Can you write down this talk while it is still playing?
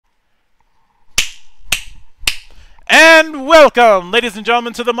And welcome, ladies and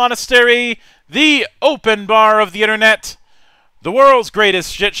gentlemen, to the monastery, the open bar of the internet, the world's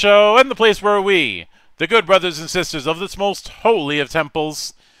greatest shit show, and the place where we, the good brothers and sisters of this most holy of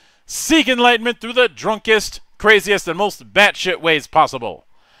temples, seek enlightenment through the drunkest, craziest, and most batshit ways possible.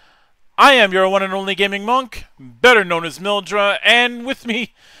 I am your one and only gaming monk, better known as Mildra, and with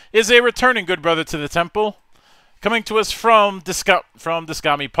me is a returning good brother to the temple, coming to us from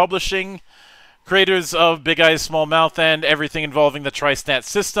Discami Publishing, creators of Big Eyes Small Mouth and everything involving the Tri-Stat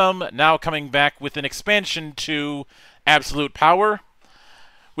system, now coming back with an expansion to Absolute Power,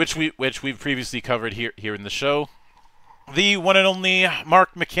 which we've previously covered here in the show. The one and only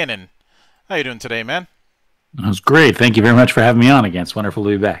Mark Mackinnon. How you doing today, man? That was great. Thank you very much for having me on again. It's wonderful to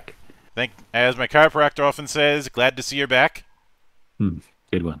be back. As my chiropractor often says, glad to see you're back.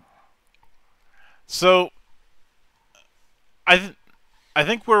 Good one. So, I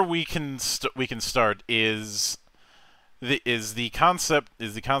think where we can start is the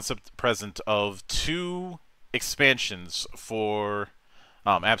concept present of two expansions for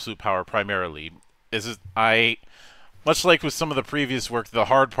Absolute Power primarily. Much like with some of the previous work, the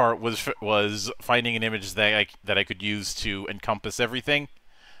hard part was finding an image that I could use to encompass everything,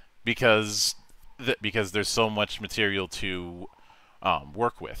 because there's so much material to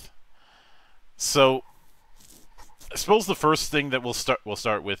work with. So, I suppose the first thing that we'll start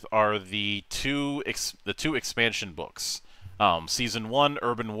with are the two expansion books, Season 1,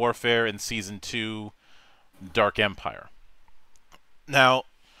 Urban Warfare, and Season 2, Dark Empire. Now,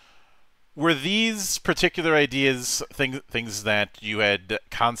 were these particular ideas things that you had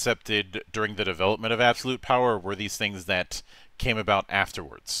concepted during the development of Absolute Power, or were these things that came about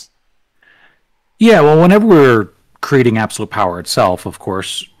afterwards? Yeah, well, whenever we were creating Absolute Power itself, of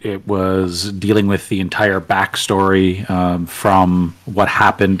course, it was dealing with the entire backstory from what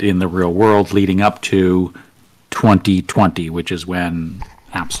happened in the real world leading up to 2020, which is when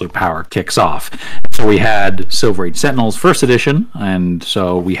Absolute Power kicks off. So we had Silver Age Sentinels First Edition, and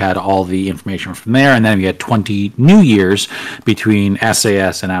so we had all the information from there, and then we had 20 new years between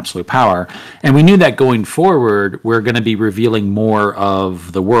SAS and Absolute Power, and we knew that going forward we're going to be revealing more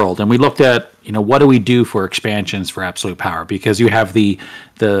of the world, and we looked at, what do we do for expansions for Absolute Power, because you have the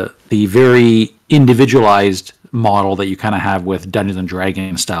very individualized model that you kind of have with Dungeons and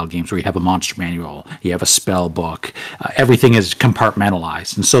Dragons style games, where you have a monster manual, you have a spell book, everything is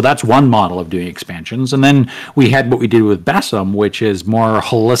compartmentalized, and so that's one model of doing expansions. And then we had what we did with Besom, which is more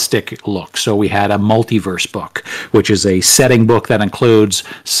holistic look. So we had a multiverse book, which is a setting book that includes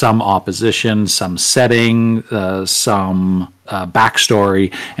some opposition, some setting, some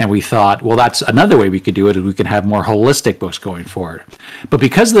backstory, and we thought, well, that's another way we could do it, is we could have more holistic books going forward. But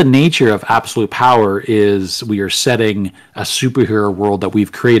because the nature of Absolute Power is we are setting a superhero world that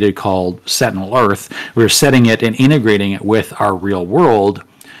we've created called Sentinel Earth, we're setting it and integrating it with our real world,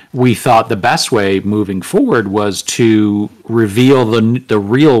 we thought the best way moving forward was to reveal the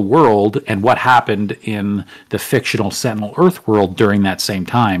real world and what happened in the fictional Sentinel Earth world during that same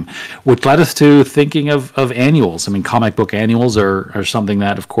time, which led us to thinking of annuals. I mean, comic book annuals are something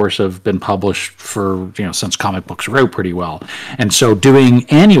that, of course, have been published for, since comic books were out pretty well. And so doing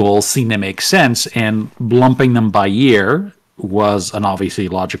annuals seemed to make sense, and lumping them by year was an obviously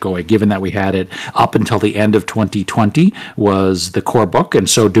logical way, given that we had it up until the end of 2020 was the core book, and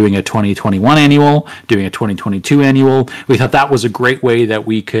so doing a 2021 annual, doing a 2022 annual, we thought that was a great way that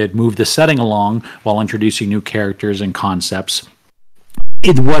we could move the setting along while introducing new characters and concepts.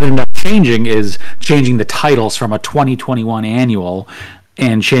 What ended up changing is changing the titles from a 2021 annual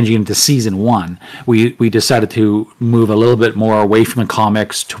and changing into Season 1. We decided to move a little bit more away from the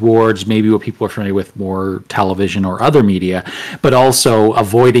comics towards maybe what people are familiar with, more television or other media, but also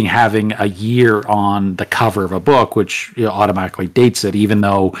avoiding having a year on the cover of a book, which automatically dates it. Even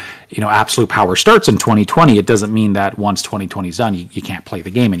though Absolute Power starts in 2020, it doesn't mean that once 2020 is done, you can't play the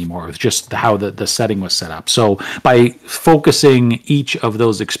game anymore. It's just how the setting was set up. So by focusing each of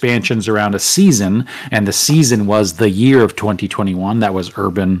those expansions around a season, and the season was the year of 2021, that was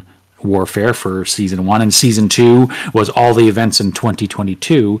Urban Warfare for Season 1, and Season 2 was all the events in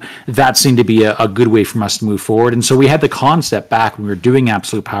 2022, that seemed to be a good way for us to move forward. And so we had the concept back when we were doing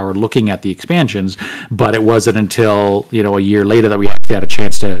Absolute Power, looking at the expansions, but it wasn't until a year later that we actually had a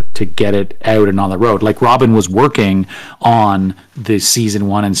chance to get it out and on the road. Like, Robin was working on the Season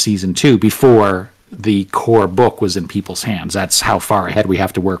 1 and Season 2 before the core book was in people's hands. That's how far ahead we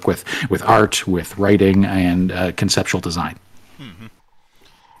have to work with art, with writing, and conceptual design.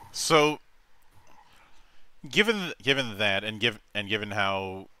 So, given that, and given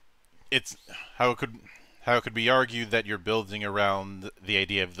how it could be argued that you're building around the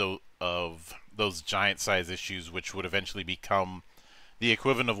idea of those giant size issues, which would eventually become the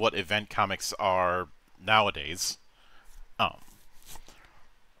equivalent of what event comics are nowadays. Um,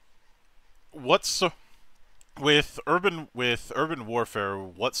 what's with urban warfare?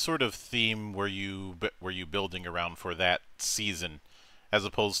 What sort of theme were you building around for that season, as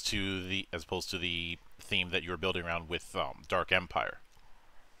opposed to the theme that you were building around with Dark Empire?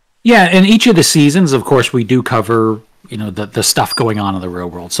 Yeah, in each of the seasons, of course, we do cover, the stuff going on in the real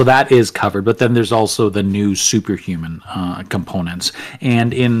world. So that is covered, but then there's also the new superhuman components.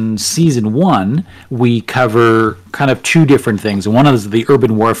 And in season 1, we cover kind of two different things. And one is the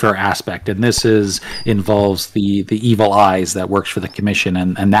urban warfare aspect, and this involves the evil eyes that works for the commission,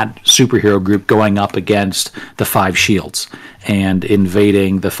 and that superhero group going up against the Five Shields and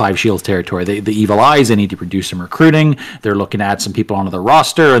invading the Five Shields territory. The evil eyes, they need to produce some recruiting. They're looking to add some people onto the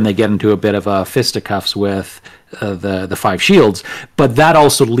roster, and they get into a bit of a fisticuffs with the Five Shields. But that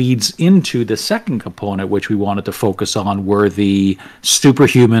also leads into the second component, which we wanted to focus on, were the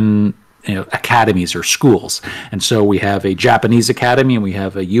superhuman academies or schools. And so we have a Japanese academy and we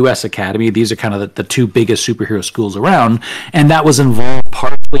have a US academy. These are kind of the two biggest superhero schools around, and that was involved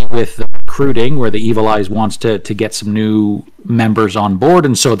partly with the recruiting, where the Evil Eyes wants to get some new members on board,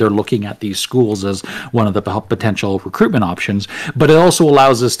 and so they're looking at these schools as one of the potential recruitment options. But it also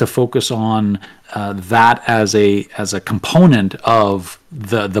allows us to focus on that as a component of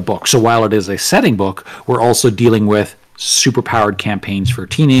the book. So while it is a setting book, we're also dealing with superpowered campaigns for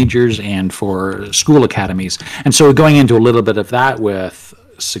teenagers and for school academies. And so going into a little bit of that with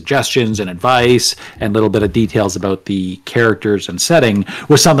suggestions and advice and a little bit of details about the characters and setting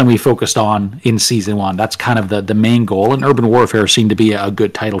was something we focused on in season 1. That's kind of the main goal, and Urban Warfare seemed to be a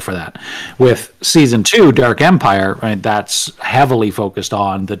good title for that. With season 2, Dark Empire, right, that's heavily focused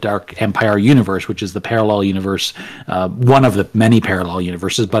on the Dark Empire universe, which is the parallel universe, one of the many parallel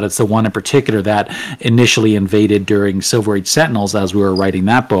universes, but it's the one in particular that initially invaded during Silver Age Sentinels. As we were writing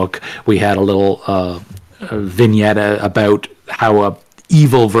that book, we had a little vignette about how a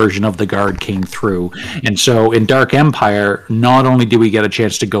evil version of the Guard came through. And so in Dark Empire, not only do we get a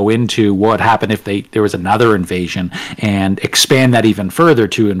chance to go into what happened if there was another invasion and expand that even further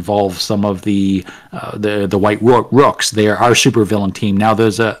to involve some of the White Rooks. They are our supervillain team. Now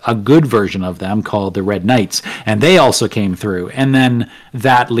there's a good version of them called the Red Knights, and they also came through. And then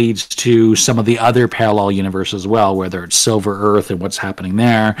that leads to some of the other parallel universes as well, whether it's Silver Earth and what's happening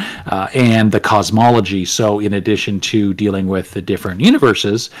there, and the cosmology. So in addition to dealing with the different universes,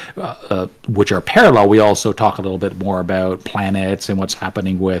 which are parallel, we also talk a little bit more about planets and what's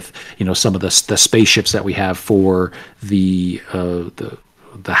happening with some of the spaceships that we have for the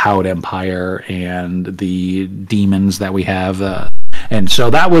Howd Empire and the demons that we have. And so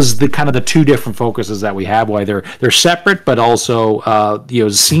that was the kind of the two different focuses that we have, why they're separate, but also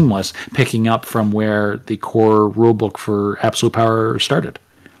seamless, picking up from where the core rulebook for Absolute Power started.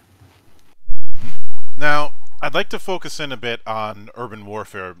 Now, I'd like to focus in a bit on Urban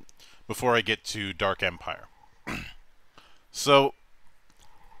Warfare before I get to Dark Empire. So,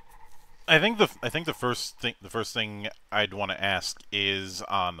 I think the first thing I'd want to ask is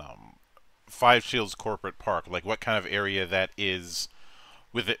on Five Shields Corporate Park, like what kind of area that is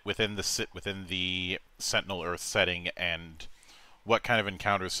within the Sentinel Earth setting, and what kind of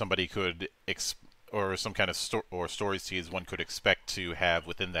encounters somebody could or some kind of story seeds one could expect to have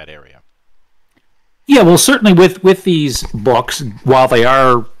within that area. Yeah, well, certainly with these books, while they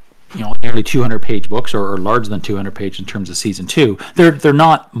are nearly 200-page books, or larger than 200 pages in terms of season 2, they're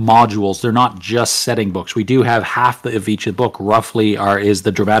not modules. They're not just setting books. We do have half of each of the book roughly is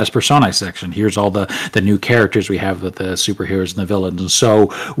the Dramatis Personae section. Here's all the new characters we have with the superheroes and the villains. And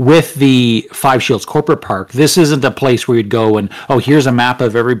so with the Five Shields Corporate Park, this isn't a place where you'd go and, here's a map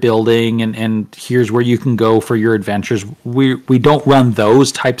of every building and here's where you can go for your adventures. We don't run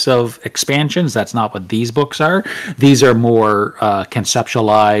those types of expansions. That's not what these books are. These are more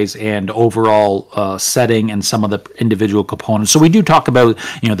conceptualized and overall setting and some of the individual components. So we do talk about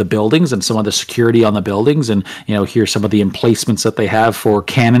the buildings and some of the security on the buildings, and here's some of the emplacements that they have for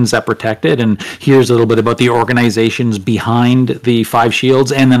cannons that protect it, and here's a little bit about the organizations behind the Five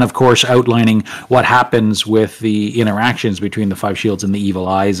Shields, and then of course outlining what happens with the interactions between the Five Shields and the Evil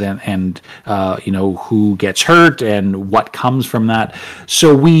Eyes, and who gets hurt and what comes from that.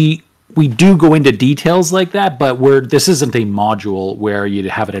 So we do go into details like that, but this isn't a module where you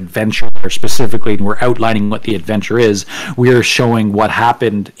have an adventure specifically and we're outlining what the adventure is. We're showing what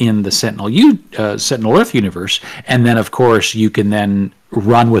happened in the Sentinel Earth universe, and then of course you can then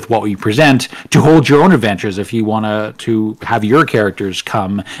run with what we present to hold your own adventures. If you want to have your characters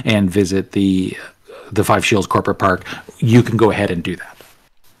come and visit the Five Shields Corporate Park, you can go ahead and do that.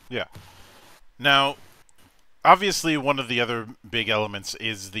 Yeah. Now, obviously, one of the other big elements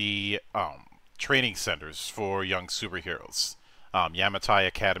is the training centers for young superheroes. Yamatai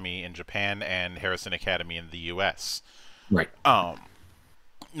Academy in Japan and Harrison Academy in the U.S. Right.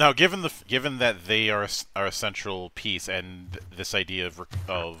 Now, given that they are a central piece, and this idea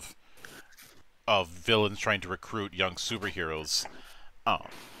of villains trying to recruit young superheroes, um,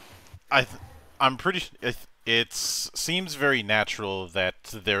 I'm pretty. It seems very natural that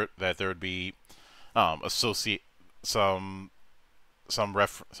there would be associate some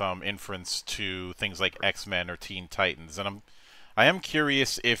inference to things like X-Men or Teen Titans, and I am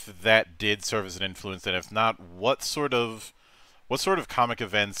curious if that did serve as an influence, and if not, what sort of comic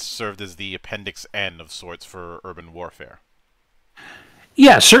events served as the appendix N of sorts for Urban Warfare?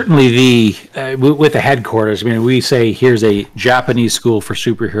 Yeah, certainly with the headquarters. I mean, we say here's a Japanese school for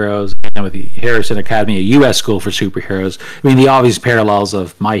superheroes, and with the Harrison Academy, a U.S. school for superheroes. I mean, the obvious parallels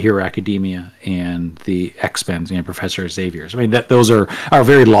of My Hero Academia and the X-Men, Professor Xavier's. I mean, those are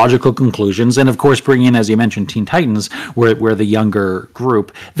very logical conclusions, and of course, bringing in, as you mentioned, Teen Titans, where the younger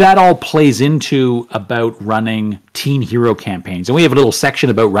group, that all plays into about running teen hero campaigns, and we have a little section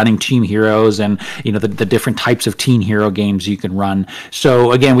about running team heroes and the different types of teen hero games you can run.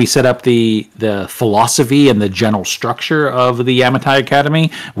 So again, we set up the philosophy and the general structure of the Yamatai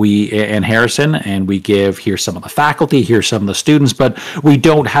Academy, and Harrison, and we give here's some of the faculty, here's some of the students, but we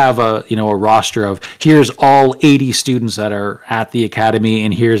don't have a roster of here's all 80 students that are at the academy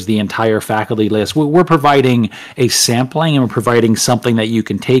and here's the entire faculty list. We're providing a sampling, and we're providing something that you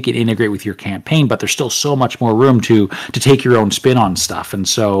can take and integrate with your campaign, but there's still so much more room to take your own spin on stuff. And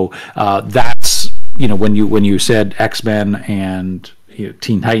so that's when you said X-Men and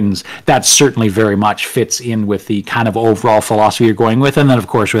Teen Titans, that certainly very much fits in with the kind of overall philosophy you're going with. And then, of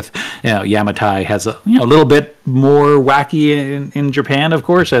course, with Yamatai has a little bit more wacky in Japan, of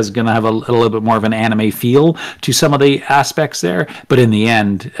course, as going to have a little bit more of an anime feel to some of the aspects there. But in the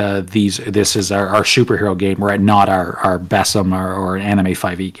end, this is our superhero game, right? Not our Besom or an Anime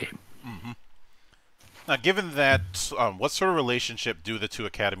 5e game. Now, given that, what sort of relationship do the two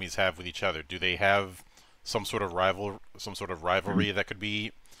academies have with each other? Do they have some sort of rivalry that could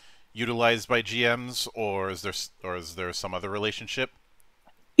be utilized by GMs, or is there some other relationship?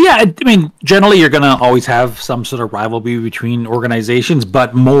 Yeah, I mean, generally you're going to always have some sort of rivalry between organizations,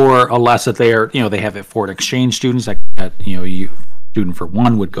 but more or less that they are, they have it for exchange students that student for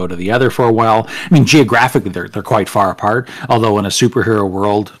one would go to the other for a while. I mean, geographically, they're quite far apart. Although in a superhero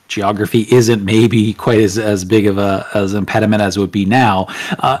world, geography isn't maybe quite as big of as impediment as it would be now.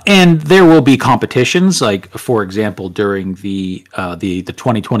 And there will be competitions, like for example, during the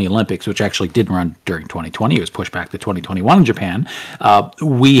 2020 Olympics, which actually didn't run during 2020, it was pushed back to 2021 in Japan.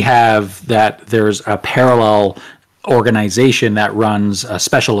 We have that there's a parallel organization that runs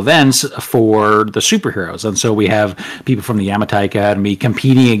special events for the superheroes, and so we have people from the Yamatai Academy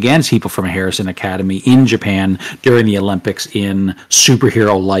competing against people from Harrison Academy in Japan during the Olympics in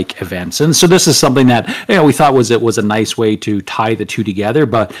superhero-like events. And so this is something that we thought was a nice way to tie the two together.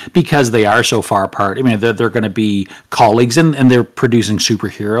 But because they are so far apart, I mean, they're going to be colleagues, and they're producing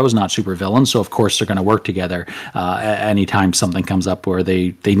superheroes, not supervillains. So of course they're going to work together anytime something comes up where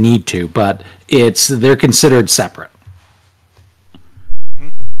they need to. But they're considered separate.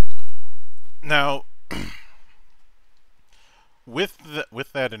 Now, with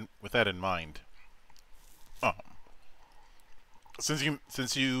that in mind,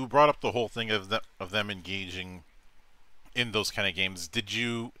 since you brought up the whole thing of them engaging in those kind of games, do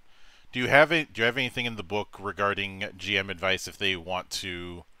you have anything in the book regarding GM advice if they want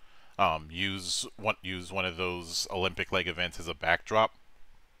to use one of those Olympic-like events as a backdrop?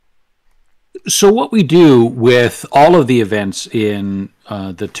 So what we do with all of the events in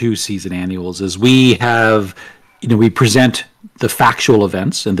the 2-season annuals is we have, we present the factual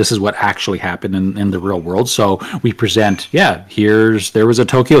events, and this is what actually happened in the real world. So we present, there was a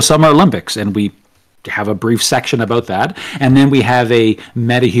Tokyo Summer Olympics, and we have a brief section about that, and then we have a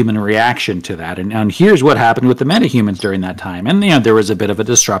metahuman reaction to that, and here's what happened with the metahumans during that time. And there was a bit of a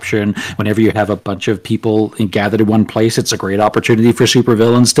disruption. Whenever you have a bunch of people gathered in one place, it's a great opportunity for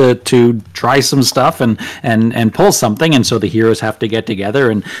supervillains to try some stuff and pull something, and so the heroes have to get together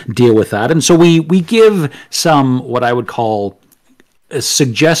and deal with that. And so we give some, what I would call,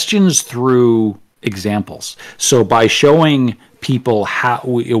 suggestions through examples. So by showing people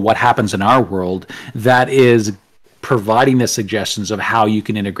what happens in our world, that is providing the suggestions of how you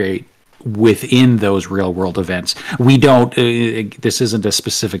can integrate within those real world events. We don't this isn't a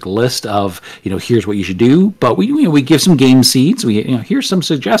specific list of here's what you should do, but we give some game seeds. Here's some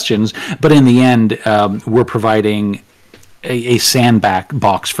suggestions, but in the end we're providing a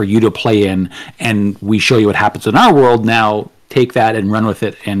sandbox for you to play in, and we show you what happens in our world. Now take that and run with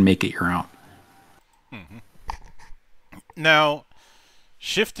it and make it your own. Now,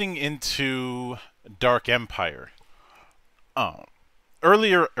 shifting into Dark Empire. Um,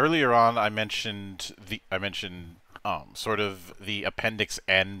 earlier on, I mentioned sort of the Appendix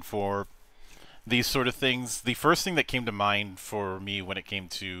N for these sort of things. The first thing that came to mind for me when it came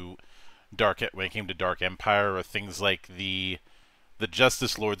to Dark Empire are things like the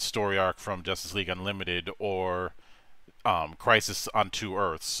Justice Lord story arc from Justice League Unlimited, or Crisis on Two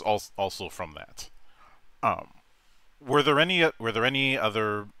Earths, also from that. Um, were there any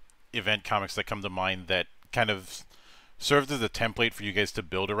other event comics that come to mind that kind of served as a template for you guys to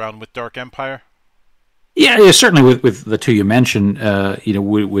build around with Dark Empire? Yeah, certainly with the two you mentioned,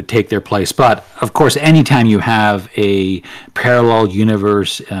 would take their place. But of course, anytime you have a parallel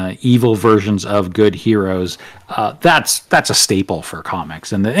universe, evil versions of good heroes, that's a staple for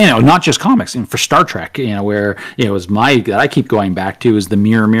comics, and not just comics. And for Star Trek, where is that I keep going back to is the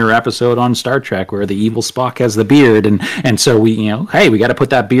Mirror episode on Star Trek where the evil Spock has the beard, and so hey, we got to put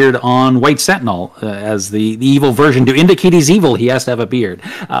that beard on White Sentinel as the evil version to indicate he's evil. He has to have a beard.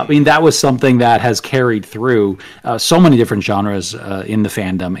 I mean, that was something that has carried through so many different genres in the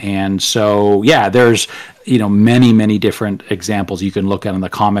fandom, and so yeah, there's many different examples you can look at in the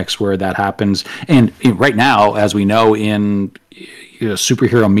comics where that happens. And right now, as we know in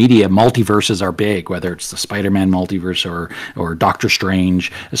superhero media, multiverses are big, whether it's the Spider-Man multiverse or Doctor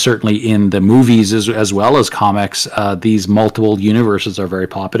Strange. Certainly in the movies as well as comics, these multiple universes are very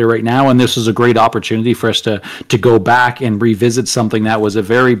popular right now, and this is a great opportunity for us to go back and revisit something that was a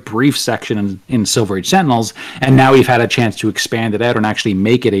very brief section in Silver Age Sentinels, and now we've had a chance to expand it out and actually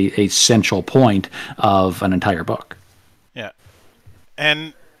make it a central point of an entire book. Yeah,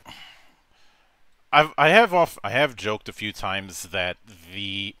 and I have joked a few times that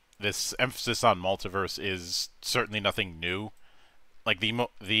this emphasis on multiverse is certainly nothing new. Like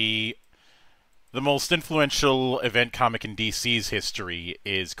the most influential event comic in DC's history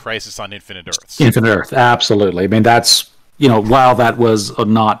is Crisis on Infinite Earths. Infinite Earth, absolutely. I mean, that's while that was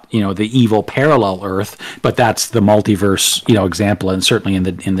not the evil parallel Earth, but that's the multiverse example, and certainly in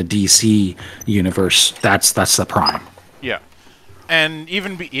the DC universe, that's the prime. Yeah, and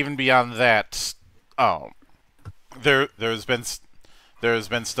even beyond that. There's been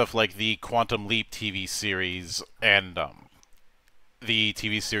stuff like the Quantum Leap TV series and the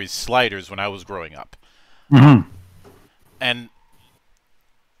TV series Sliders when I was growing up. Mm-hmm. And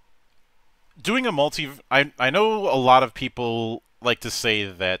doing I know a lot of people like to say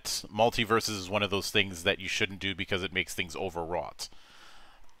that multiverses is one of those things that you shouldn't do because it makes things overwrought.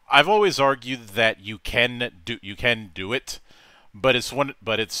 I've always argued that you can do it, but it's one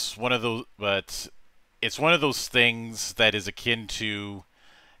of those things that is akin to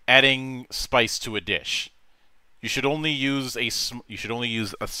adding spice to a dish. You should only use a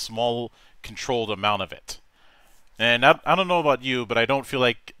small controlled amount of it. And I don't know about you, but I don't feel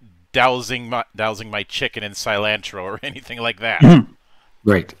like dousing my chicken in cilantro or anything like that.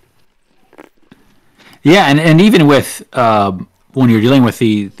 Right. Yeah, and even with when you're dealing with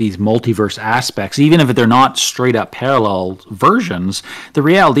these multiverse aspects, even if they're not straight up parallel versions, the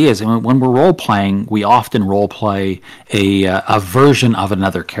reality is when we're role playing, we often role play a version of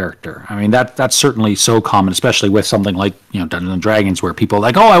another character. I mean that's certainly so common, especially with something like Dungeons and Dragons, where people are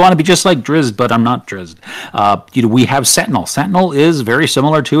like, oh, I want to be just like Drizzt, but I'm not Drizzt. We have Sentinel. Sentinel is very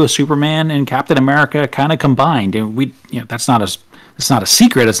similar to a Superman and Captain America kind of combined, and that's not a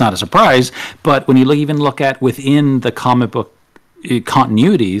secret. It's not a surprise. But when you even look at within the comic book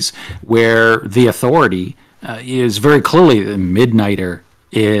continuities, where the Authority is very clearly the Midnighter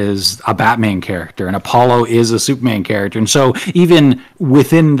is a Batman character and Apollo is a Superman character, and so even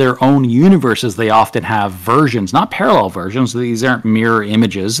within their own universes they often have versions, not parallel versions. These aren't mirror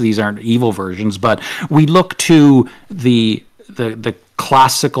images, these aren't evil versions, but we look to the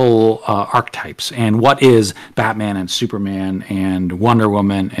classical archetypes and what is Batman and Superman and Wonder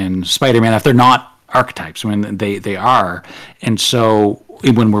Woman and Spider-Man if they're not archetypes. I mean, they are. And so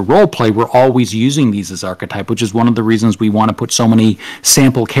when we're role play, we're always using these as archetype, which is one of the reasons we want to put so many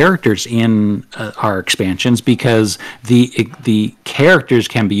sample characters in our expansions, because the characters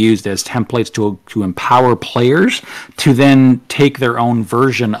can be used as templates to empower players to then take their own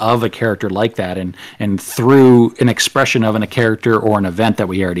version of a character like that, and through an expression of a character or an event that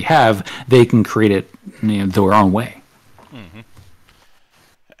we already have, they can create it their own way. Mm-hmm.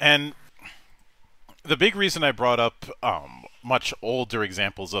 And the big reason I brought up much older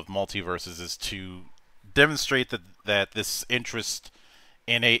examples of multiverses is to demonstrate that this interest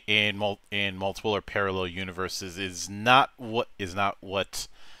in multiple or parallel universes is not what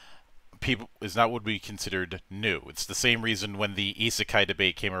we considered new. It's the same reason when the isekai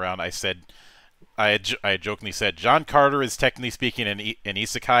debate came around. I jokingly said John Carter is technically speaking an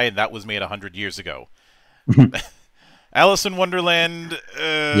isekai, and that was made 100 years ago. Alice in Wonderland,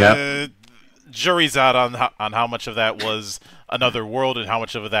 Yep. jury's out on how much of that was another world and how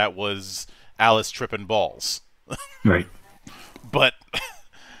much of that was Alice tripping balls. Right. But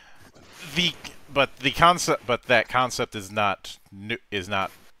that concept is not new, is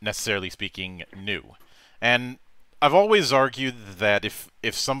not necessarily speaking new. And I've always argued that if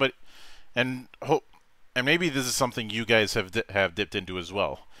somebody and maybe this is something you guys have dipped into as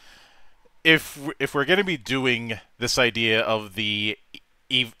well. If we're going to be doing this idea of the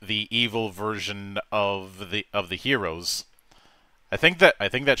evil version of the heroes, I think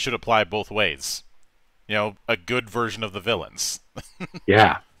that should apply both ways. You know, a good version of the villains.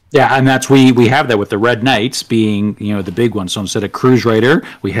 Yeah. Yeah, and that's we have that with the Red Knights being, you know, the big one. So instead of Cruise Rider,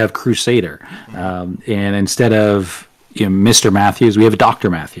 we have Crusader, and instead of, you know, Mr. Matthews, we have Dr.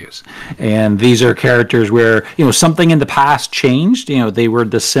 Matthews. And these are characters where, you know, something in the past changed. You know, they were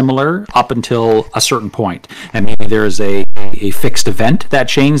dissimilar up until a certain point. And maybe there's a fixed event that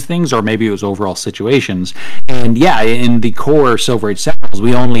changed things, or maybe it was overall situations. And yeah, in the core Silver Age Sentinels,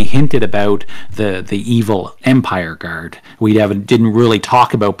 we only hinted about the evil Empire Guard. We didn't really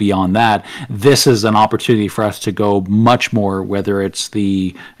talk about beyond that. This is an opportunity for us to go much more, whether it's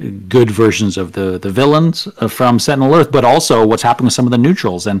the good versions of the villains from Sentinel Earth, but also what's happening with some of the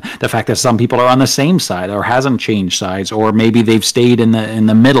neutrals, and the fact that some people are on the same side or hasn't changed sides, or maybe they've stayed in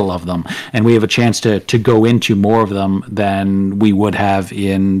the middle of them, and we have a chance to go into more of them than we would have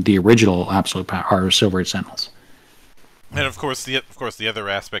in the original Absolute Power or Silver Age Sentinels. And of course the other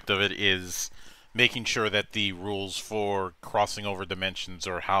aspect of it is making sure that the rules for crossing over dimensions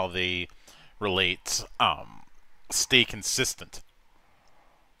or how they relate stay consistent.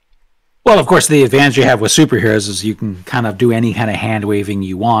 Well, of course, the advantage you have with superheroes is you can kind of do any kind of hand waving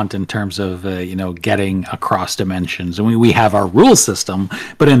you want in terms of you know, getting across dimensions, and we have our rule system,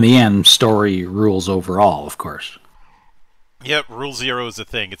 but in the end, story rules overall, of course. Yep, Rule Zero is a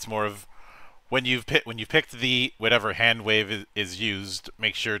thing. It's more of when you've picked the whatever hand wave is used,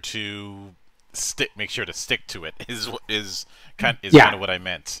 make sure to stick to it. Is kind of what I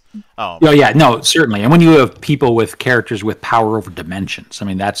meant. Oh yeah, no, certainly. And when you have people with characters with power over dimensions, I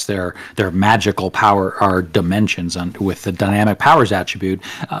mean, that's their magical power are dimensions, with the dynamic powers attribute,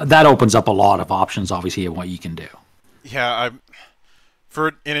 that opens up a lot of options, obviously, of what you can do. Yeah,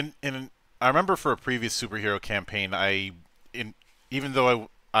 I remember for a previous superhero campaign, even though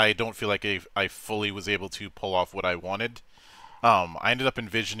I don't feel like I fully was able to pull off what I wanted, I ended up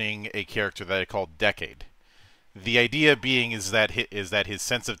envisioning a character that I called Decade. The idea being is that his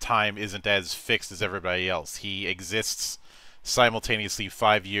sense of time isn't as fixed as everybody else. He exists simultaneously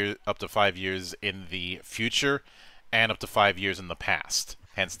up to 5 years in the future and up to 5 years in the past.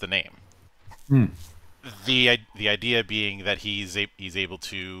 Hence the name. The idea being that he's able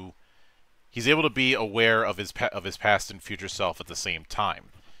to be aware of his past and future self at the same time.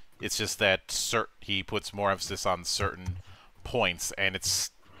 It's just that he puts more emphasis on certain points, and it's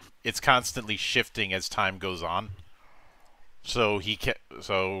constantly shifting as time goes on. So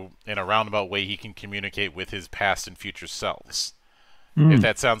in a roundabout way, he can communicate with his past and future selves. If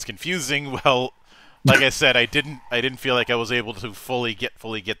that sounds confusing, well, like I said, I didn't feel like I was able to fully get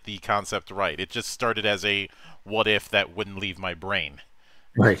the concept right. It just started as a what if that wouldn't leave my brain.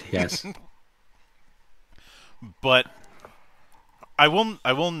 Right. Yes. But I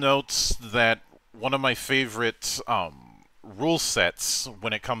will note that one of my favorite rule sets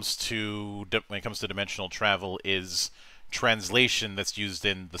when it comes to dimensional travel is translation that's used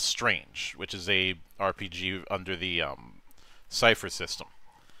in The Strange, which is a RPG under the Cypher system.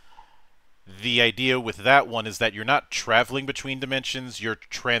 The idea with that one is that you're not traveling between dimensions, you're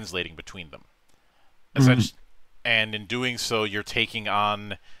translating between them. And in doing so, you're taking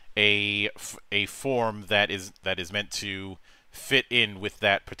on a form that is meant to fit in with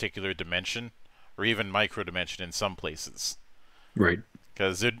that particular dimension, or even micro-dimension in some places. Right.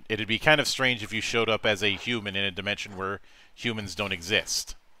 Because it'd be kind of strange if you showed up as a human in a dimension where humans don't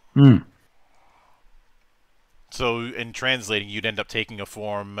exist. So in translating, you'd end up taking a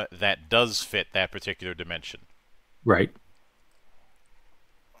form that does fit that particular dimension. Right.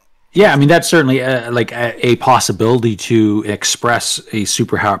 Yeah, I mean, that's certainly like a possibility to express a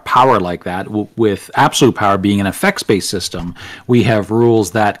superpower like that. With Absolute Power being an effects-based system, we have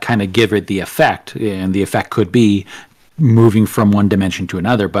rules that kind of give it the effect, and the effect could be moving from one dimension to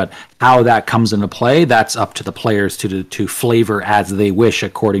another. But how that comes into play, that's up to the players to flavor as they wish,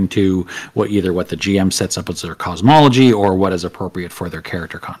 according to what the GM sets up as their cosmology or what is appropriate for their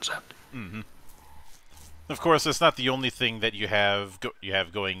character concept. Mm-hmm. Of course, it's not the only thing that you have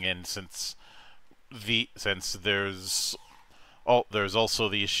going in, since there's also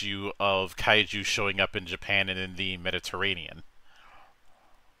the issue of kaiju showing up in Japan and in the Mediterranean.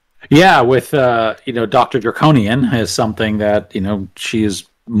 Yeah, with Dr. Draconian is something that she is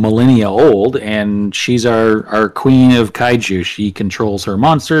millennia old, and she's our queen of kaiju. She controls her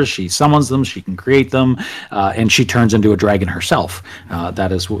monsters, she summons them, she can create them, and she turns into a dragon herself.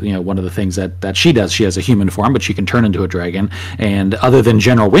 That is one of the things that she does. She has a human form, but she can turn into a dragon. And other than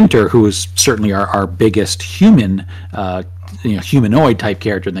General Winter, who is certainly our biggest human humanoid type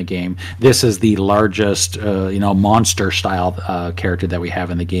character in the game, this is the largest monster style character that we have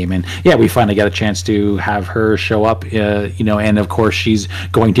in the game. And yeah, we finally got a chance to have her show up, and of course she's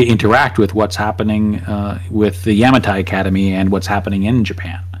going to interact with what's happening with the Yamatai Academy and what's happening in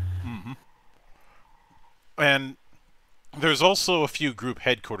Japan. Mm-hmm. And there's also a few group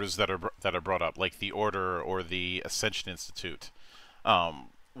headquarters that are brought up, like the Order or the Ascension Institute.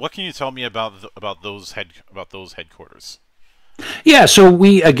 What can you tell me about those headquarters? Yeah, so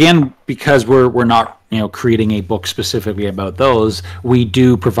we, again, because we're not creating a book specifically about those, we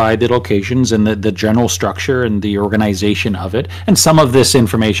do provide the locations and the general structure and the organization of it, and some of this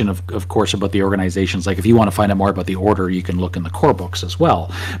information, of course, about the organizations. Like if you want to find out more about the Order, you can look in the core books as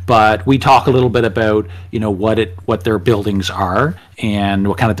well. But we talk a little bit about what their buildings are and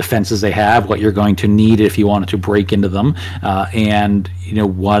what kind of defenses they have, what you're going to need if you wanted to break into them, and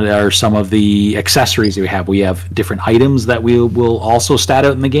what are some of the accessories that we have. We have different items that we will also stat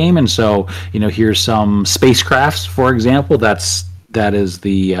out in the game, and so here's some spacecrafts, for example. That is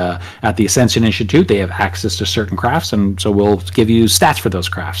the at the Ascension Institute, they have access to certain crafts, and so we'll give you stats for those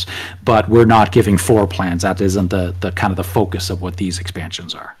crafts. But we're not giving floor plans. That isn't the kind of the focus of what these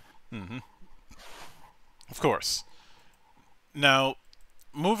expansions are. Mm-hmm. Of course. Now,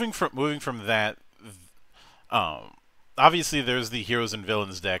 moving from that, obviously there's the heroes and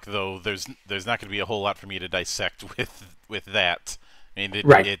villains deck, though there's not going to be a whole lot for me to dissect with that. I mean,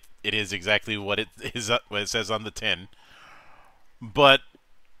 it is exactly what it says on the tin. But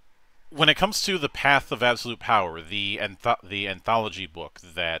when it comes to the Path of Absolute Power, the anthology book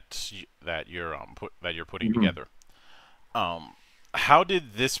that you're putting Mm-hmm. together, how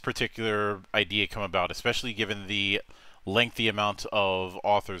did this particular idea come about, especially given the lengthy amount of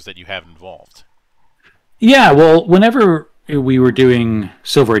authors that you have involved? Yeah, well, whenever we were doing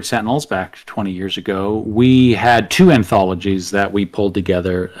Silver Age Sentinels back 20 years ago, we had two anthologies that we pulled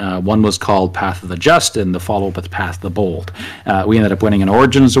together. One was called Path of the Just, and the follow-up was Path of the Bold. We ended up winning an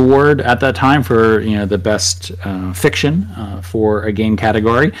Origins Award at that time for the best fiction for a game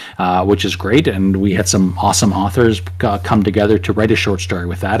category, which is great. And we had some awesome authors come together to write a short story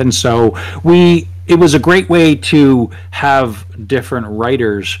with that. And so it was a great way to have different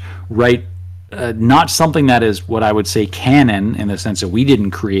writers write not something that is what I would say canon, in the sense that we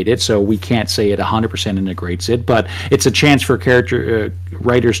didn't create it, so we can't say it 100% integrates it, but it's a chance for character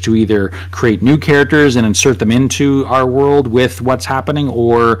writers to either create new characters and insert them into our world with what's happening,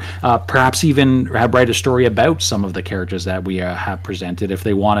 or perhaps even write a story about some of the characters that we have presented, if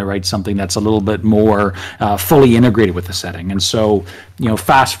they want to write something that's a little bit more fully integrated with the setting. And so,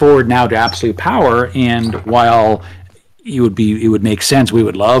 fast forward now to Absolute Power, and while it would make sense, we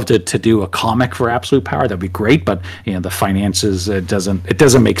would love to do a comic for Absolute Power, that'd be great, but the finances, it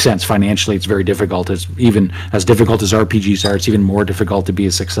doesn't make sense financially. It's very difficult. It's even as difficult as RPGs are, it's even more difficult to be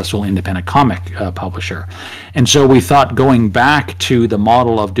a successful independent comic publisher. And so we thought, going back to the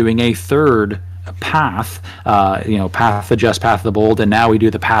model of doing a third path, Path of the Just, Path of the Bold, and now we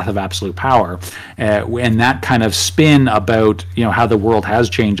do the Path of Absolute Power, and that kind of spin about how the world has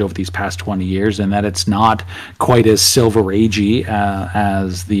changed over these past 20 years, and that it's not quite as Silver Agey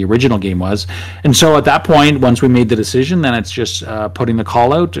as the original game was. And so at that point, once we made the decision, then it's just putting the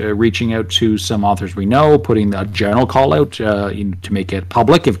call out, reaching out to some authors we know, putting a general call out to make it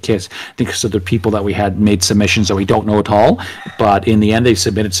public, because of the people that we had made submissions that we don't know at all, but in the end they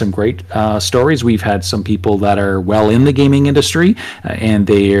submitted some great stories. We've had some people that are well in the gaming industry, and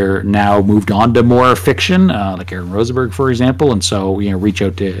they're now moved on to more fiction, like Aaron Rosenberg, for example. And so, reach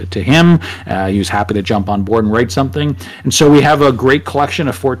out to him. He was happy to jump on board and write something. And so we have a great collection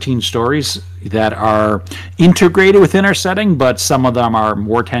of 14 stories, that are integrated within our setting, but some of them are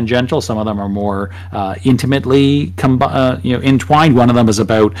more tangential, some of them are more intimately entwined. One of them is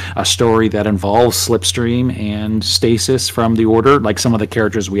about a story that involves Slipstream and Stasis from the Order, like some of the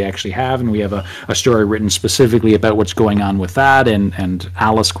characters we actually have, and we have a story written specifically about what's going on with that, and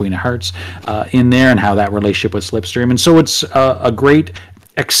Alice, Queen of Hearts, in there, and how that relationship with Slipstream. And so it's a great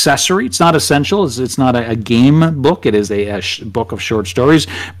accessory. It's not essential. It's not a game book. It is a book of short stories.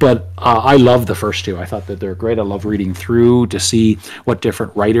 But I love the first two. I thought that they're great. I love reading through to see what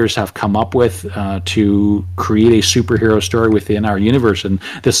different writers have come up with to create a superhero story within our universe. And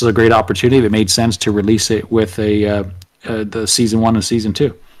this is a great opportunity that made sense to release it with the season 1 and season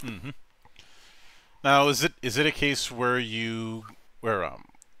 2. Mm-hmm. Now, is it a case where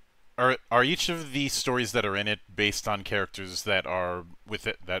are each of the stories that are in it based on characters that are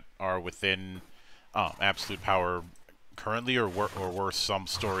within Absolute Power currently, or were some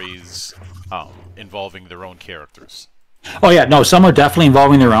stories involving their own characters? Oh yeah, no, some are definitely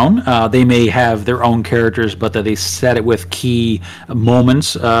involving their own. They may have their own characters, but that they set it with key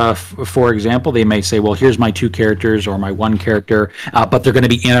moments. For example, they may say, well, here's my 2 characters or my 1 character, but they're going to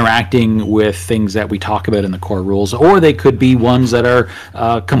be interacting with things that we talk about in the core rules. Or they could be ones that are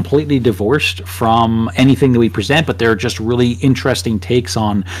completely divorced from anything that we present, but they're just really interesting takes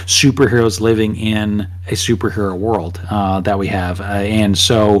on superheroes living in a superhero world that we have. And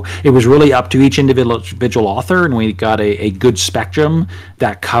so it was really up to each individual author, and we got a good spectrum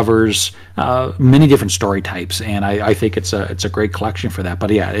that covers many different story types, and I think it's a great collection for that. But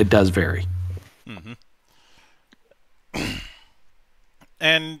yeah, it does vary. Mm-hmm.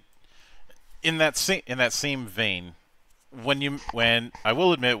 And in that same vein, when I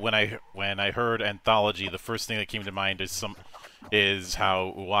will admit, when I heard Anthology, the first thing that came to mind is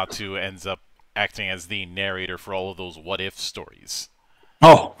how Uatu ends up acting as the narrator for all of those what-if stories.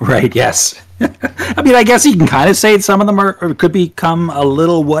 Oh, right, yes. I mean, I guess you can kind of say some of them could become a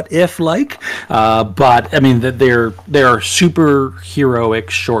little what-if-like, but, I mean, they're superheroic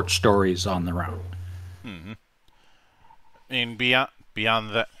short stories on their own. Mm-hmm. I mean,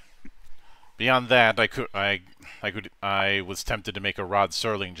 beyond that, I was tempted to make a Rod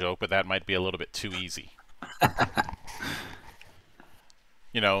Serling joke, but that might be a little bit too easy.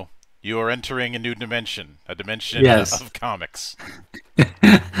 You know, you are entering a new dimension, a dimension of comics.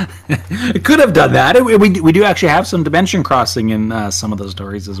 It could have done that. We do actually have some dimension crossing in some of those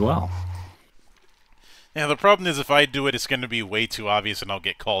stories as well. Yeah, the problem is if I do it, it's going to be way too obvious and I'll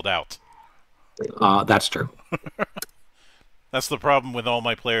get called out. That's true. That's the problem with all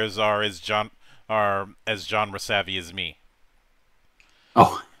my players are as genre savvy as me.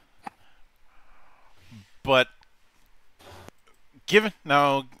 Oh. But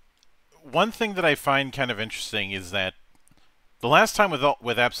one thing that I find kind of interesting is that the last time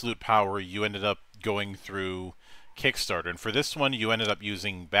with Absolute Power, you ended up going through Kickstarter, and for this one, you ended up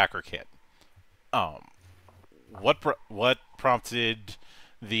using BackerKit. What prompted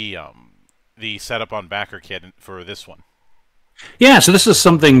the setup on BackerKit for this one? Yeah, so this is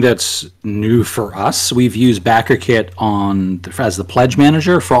something that's new for us. We've used BackerKit as the pledge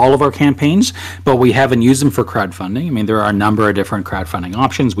manager for all of our campaigns, but we haven't used them for crowdfunding. I mean, there are a number of different crowdfunding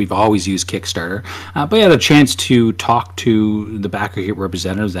options. We've always used Kickstarter. But we had a chance to talk to the BackerKit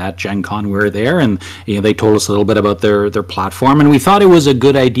representatives at Gen Con. We were there, and they told us a little bit about their platform, and we thought it was a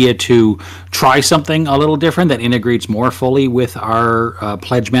good idea to try something a little different that integrates more fully with our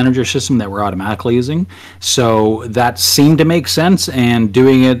pledge manager system that we're automatically using. So that seemed to make sense, and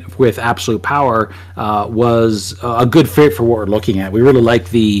doing it with Absolute Power was a good fit for what we're looking at. We really like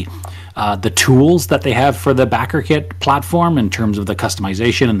the tools that they have for the BackerKit platform in terms of the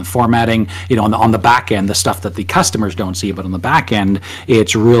customization and the formatting. On the back end, the stuff that the customers don't see, but on the back end,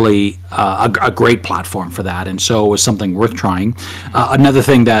 it's really a great platform for that, and so it was something worth trying. Another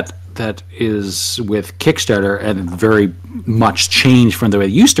thing that is with Kickstarter, and very much changed from the way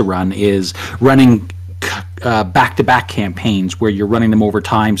it used to run, is running back-to-back campaigns where you're running them over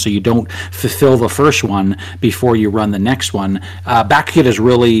time, so you don't fulfill the first one before you run the next one. BackerKit has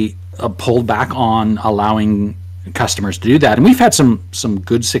really pulled back on allowing customers to do that, and we've had some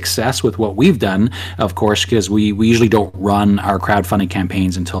good success with what we've done, of course, because we usually don't run our crowdfunding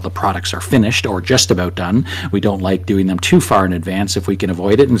campaigns until the products are finished or just about done. We don't like doing them too far in advance if we can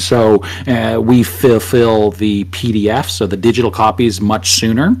avoid it, and so we fulfill the PDF, so the digital copies, much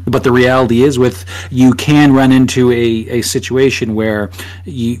sooner. But the reality is, you can run into a situation where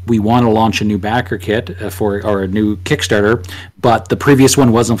we want to launch a new BackerKit or a new Kickstarter, but the previous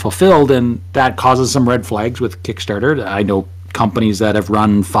one wasn't fulfilled, and that causes some red flags with Kickstarter. I know companies that have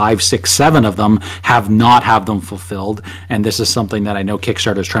run 5, 6, 7 of them have not have them fulfilled, and this is something that I know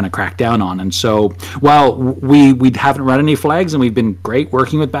Kickstarter is trying to crack down on. And so, while we haven't run any flags, and we've been great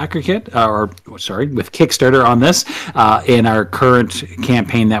working with with Kickstarter on this, in our current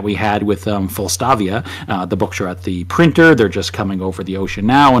campaign that we had with Fullstavia, the books are at the printer. They're just coming over the ocean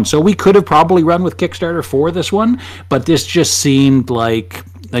now, and so we could have probably run with Kickstarter for this one, but this just seemed like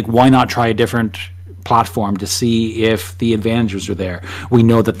why not try a different platform to see if the advantages are there. We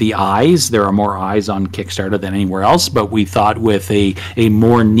know that there are more eyes on Kickstarter than anywhere else, but we thought with a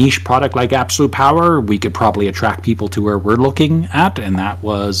more niche product like Absolute Power, we could probably attract people to where we're looking at, and that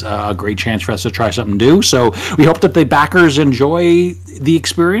was a great chance for us to try something new. So we hope that the backers enjoy the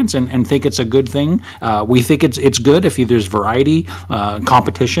experience and think it's a good thing. We think it's good if there's variety,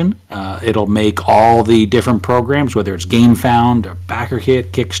 competition. It'll make all the different programs, whether it's GameFound, or BackerKit,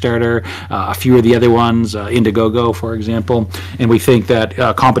 Kickstarter, a few of the other ones, Indiegogo, for example, and we think that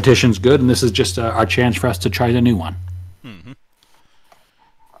competition's good, and this is just our chance for us to try the new one. Mm-hmm.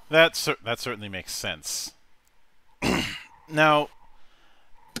 That certainly makes sense. Now,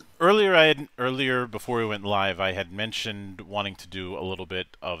 earlier before we went live, I had mentioned wanting to do a little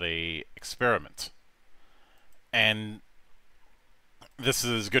bit of a experiment, and this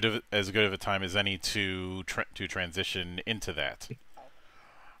is as good of a time as any to transition into that.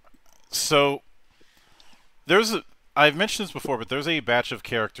 So, I've mentioned this before, but there's a batch of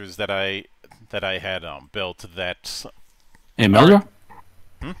characters that I had built that. Hey, Melja?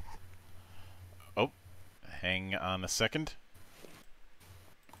 Oh, hang on a second.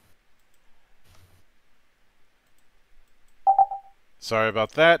 Sorry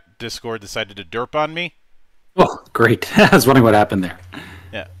about that. Discord decided to derp on me. Oh, great. I was wondering what happened there.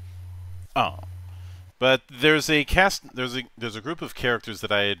 Yeah. Oh. But there's a group of characters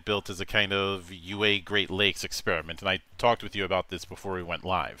that I had built as a kind of UA Great Lakes experiment, and I talked with you about this before we went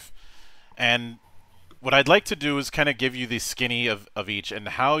live. And what I'd like to do is kind of give you the skinny of each and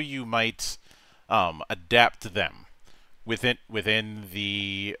how you might adapt them within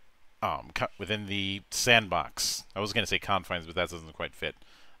the sandbox. I was going to say confines, but that doesn't quite fit.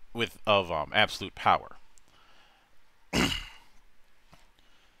 Of Absolute Power.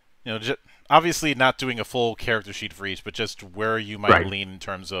 Obviously not doing a full character sheet for each, but just where you might lean in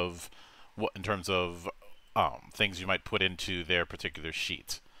terms of things you might put into their particular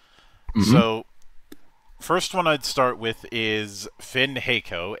sheet. Mm-hmm. So, first one I'd start with is Finn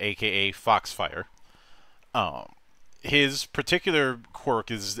Heiko, aka Foxfire. His particular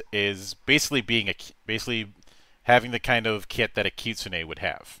quirk is basically having the kind of kit that a Kitsune would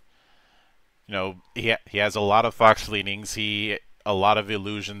have. He has a lot of fox leanings. A lot of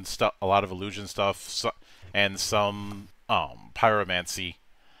illusion stuff, and some pyromancy.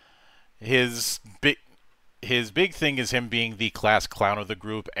 His big thing is him being the class clown of the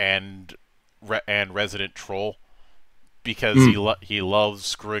group and resident troll, because he loves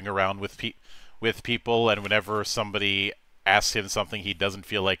screwing around with people, and whenever somebody asks him something he doesn't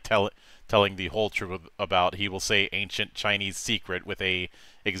feel like telling the whole truth about, he will say ancient Chinese secret with a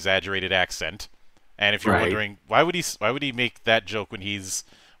exaggerated accent. And if you're wondering why would he make that joke when he's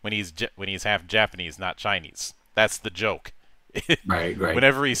half Japanese, not Chinese, that's the joke. Right.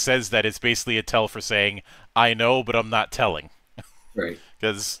 Whenever he says that, it's basically a tell for saying, I know, but I'm not telling. Right.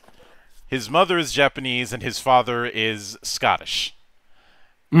 Because his mother is Japanese and his father is Scottish.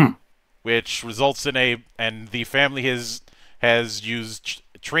 Which results in and the family has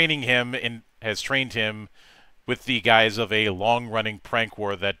trained him with the guise of a long-running prank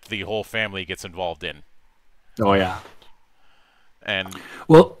war that the whole family gets involved in. Oh yeah. And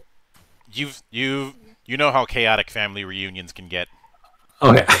well, you know how chaotic family reunions can get.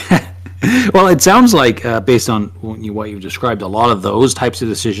 Okay. Well, it sounds like, based on what you've described, a lot of those types of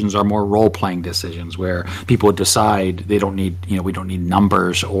decisions are more role-playing decisions where people decide we don't need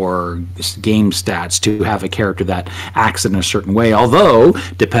numbers or game stats to have a character that acts in a certain way. Although,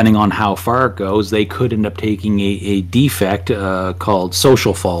 depending on how far it goes, they could end up taking a defect called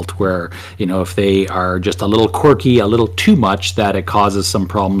social fault, where, if they are just a little quirky, a little too much, that it causes some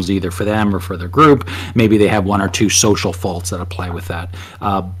problems either for them or for their group. Maybe they have one or two social faults that apply with that.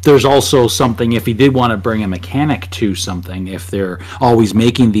 There's also something, if he did want to bring a mechanic to something, if they're always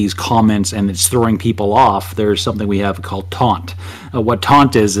making these comments and it's throwing people off, there's something we have called taunt. What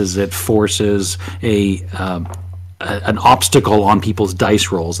taunt is it forces an obstacle on people's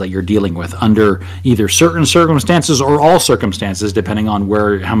dice rolls that you're dealing with under either certain circumstances or all circumstances, depending on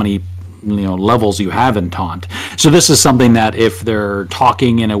how many levels you have in taunt. So this is something that if they're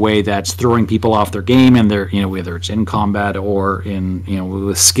talking in a way that's throwing people off their game, and they're whether it's in combat or in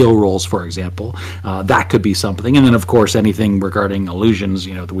with skill rolls, for example, that could be something. And then of course anything regarding illusions,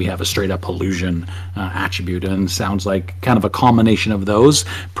 that we have a straight up illusion attribute, and it sounds like kind of a combination of those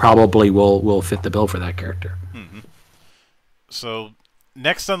probably will fit the bill for that character. So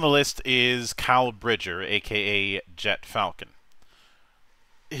next on the list is Kyle Bridger, aka Jet Falcon.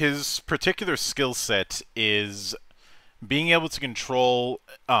 His particular skill set is being able to control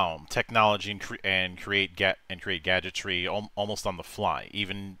technology and create gadgetry almost on the fly,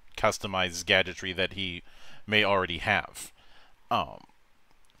 even customize gadgetry that he may already have.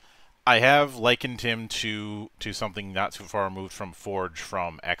 I have likened him to something not too far removed from Forge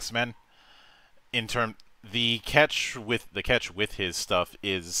from X-Men. The catch with his stuff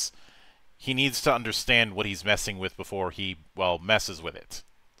is he needs to understand what he's messing with before he messes with it.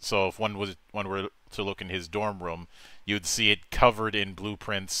 So if one were to look in his dorm room, you'd see it covered in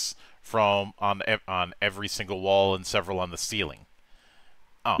blueprints on every single wall and several on the ceiling.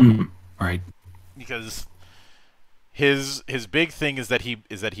 Right. Because his big thing is that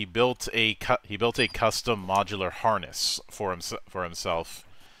he built a custom modular harness for himself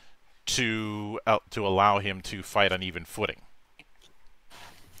to allow him to fight on even footing.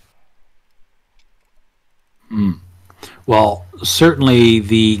 Well, certainly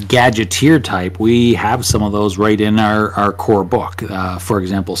the gadgeteer type, we have some of those right in our core book. For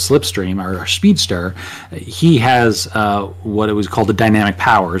example, Slipstream, our speedster, he has what it was called the dynamic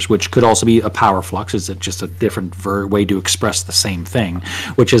powers, which could also be a power flux. It's just a different way to express the same thing,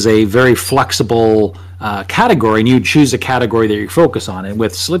 which is a very flexible category, and you choose a category that you focus on. And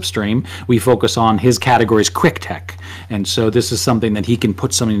with Slipstream, we focus on his category's quick tech. And so this is something that he can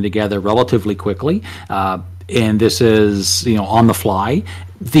put something together relatively quickly. And this is on the fly.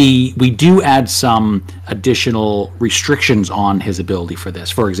 We do add some additional restrictions on his ability for this.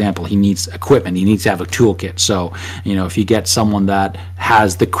 For example, he needs equipment. He needs to have a toolkit. So if you get someone that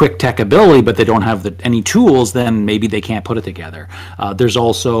has the quick tech ability but they don't have any tools, then maybe they can't put it together. There's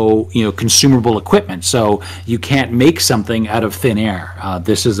also consumable equipment. So you can't make something out of thin air.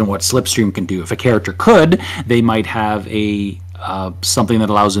 This isn't what Slipstream can do. If a character could, they might have something that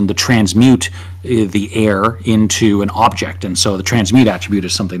allows them to transmute the air into an object, and so the transmute attribute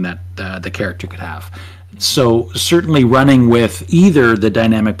is something that the character could have. So certainly running with either the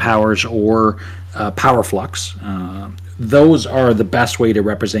dynamic powers or power flux, those are the best way to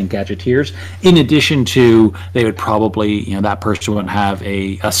represent gadgeteers. In addition to, they would probably, that person would have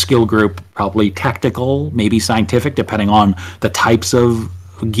a skill group, probably technical, maybe scientific, depending on the types of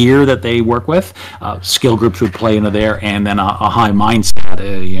gear that they work with. Skill groups would play into there, and then a high mindset,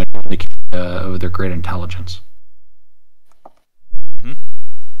 with their great intelligence.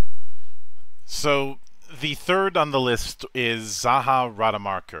 So the third on the list is Zaha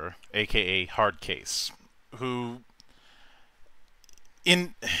Radamarker, aka Hardcase, who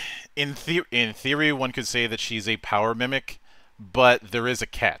in theory one could say that she's a power mimic, but there is a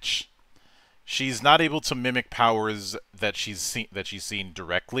catch. She's not able to mimic powers that she's seen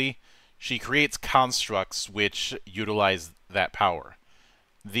directly. She creates constructs which utilize that power.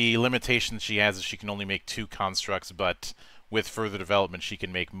 The limitation she has is she can only make 2 constructs, but with further development she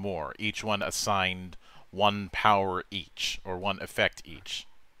can make more, each one assigned 1 power each, or 1 effect each.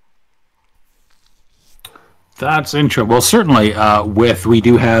 That's interesting. Well, certainly, we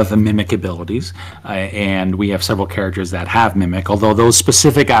do have the mimic abilities, and we have several characters that have mimic. Although those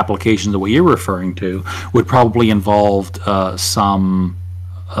specific applications of what you're referring to would probably involve some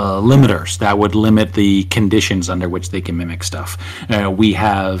limiters that would limit the conditions under which they can mimic stuff. We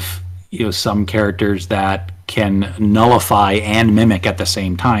have some characters that can nullify and mimic at the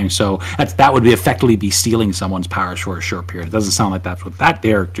same time, so that would effectively be stealing someone's powers for a short period. It doesn't sound like that's what that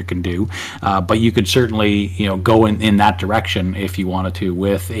character can do, but you could certainly go in that direction if you wanted to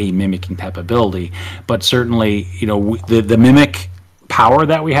with a mimicking type ability. But certainly the mimic power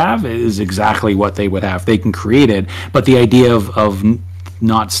that we have is exactly what they would have. They can create it, but the idea of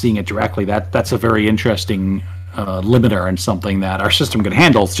not seeing it directly, that's a very interesting limiter, and something that our system can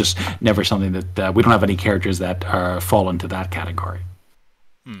handle. It's just never something that we don't have any characters that fall into that category.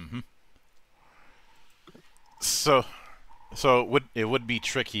 So it would be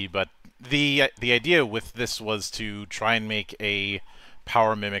tricky, but the idea with this was to try and make a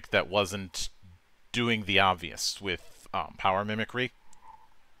power mimic that wasn't doing the obvious with power mimicry.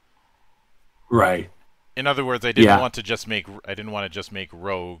 Right. In other words, I didn't want to just make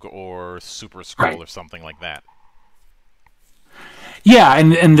Rogue or Super Skrull or something like that. Yeah,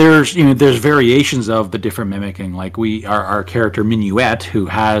 and there's there's variations of the different mimicking. Like our character Minuet, who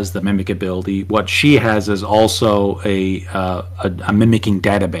has the mimic ability, what she has is also a mimicking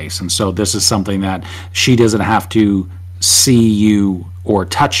database, and so this is something that she doesn't have to see you or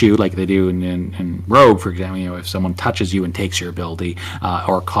touch you like they do in Rogue, for example. If someone touches you and takes your ability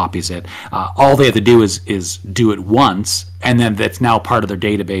or copies it, all they have to do is do it once, and then that's now part of their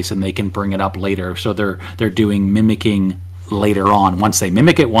database, and they can bring it up later. So they're doing mimicking later on. Once they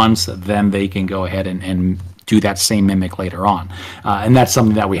mimic it once, then they can go ahead and do that same mimic later on. And that's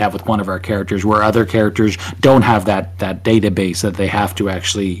something that we have with one of our characters, where other characters don't have that database that they have to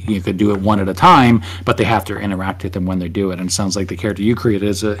actually, you could do it one at a time, but they have to interact with them when they do it. And it sounds like the character you created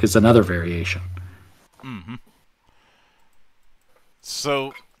is another variation. Mm-hmm.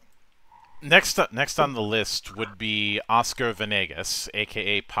 So next on the list would be Oscar Venegas,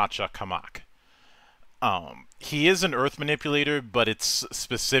 aka Pacha Kamak. He is an earth manipulator, but it's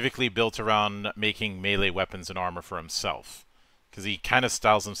specifically built around making melee weapons and armor for himself, because he kind of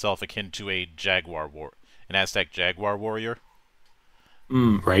styles himself akin to an Aztec jaguar warrior.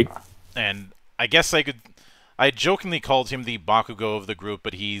 Right. And I guess I jokingly called him the Bakugo of the group,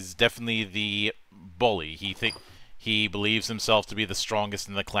 but he's definitely the bully. He believes himself to be the strongest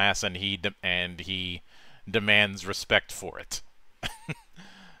in the class, and he demands respect for it.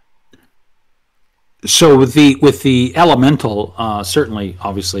 So with the elemental, certainly,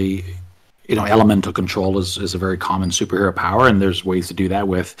 obviously, elemental control is a very common superhero power, and there's ways to do that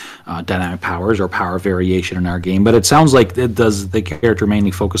with dynamic powers or power variation in our game. But it sounds like does the character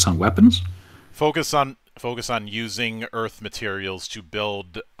mainly focus on weapons? Focus on using earth materials to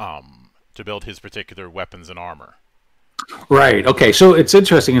build his particular weapons and armor. Right. Okay. So it's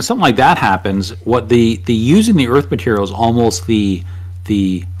interesting. If something like that happens, what the using the earth material is almost the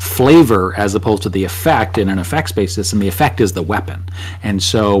flavor as opposed to the effect in an effects based system. The effect is the weapon, and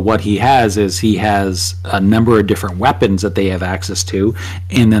so what he has is he has a number of different weapons that they have access to,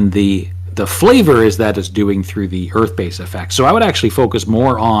 and then the flavor is that it's doing through the earth-based effects. So I would actually focus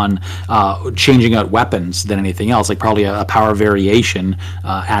more on changing out weapons than anything else, like probably a power variation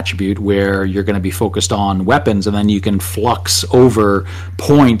attribute where you're going to be focused on weapons, and then you can flux over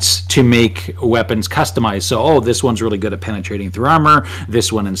points to make weapons customized. So, this one's really good at penetrating through armor.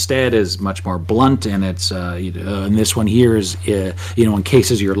 This one instead is much more blunt, and it's and this one here is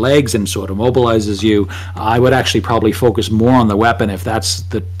encases your legs, and so it immobilizes you. I would actually probably focus more on the weapon if that's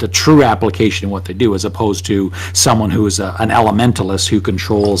the true application of what they do, as opposed to someone who is an elementalist who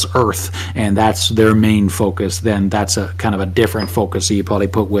controls earth and that's their main focus. Then that's a kind of a different focus that you probably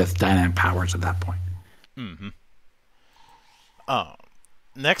put with dynamic powers at that point. Mm-hmm.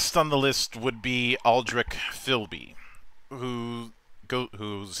 Next on the list would be Aldrich Philby,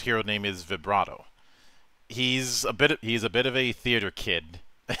 whose hero name is Vibrato. He's a bit of a theater kid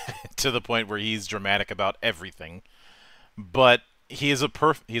to the point where he's dramatic about everything, but he's a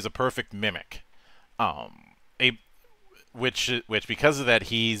perfect mimic, which because of that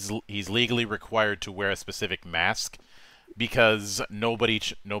he's legally required to wear a specific mask, because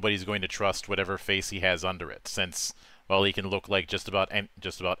nobody's going to trust whatever face he has under it, since he can look like just about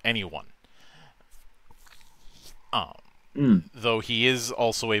anyone. Though he is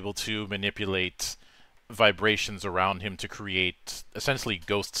also able to manipulate vibrations around him to create essentially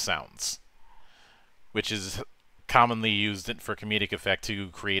ghost sounds, which is commonly used for comedic effect to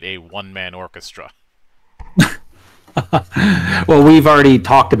create a one-man orchestra. Well, we've already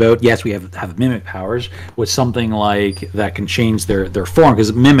talked about, yes, we have mimic powers with something like that can change their form,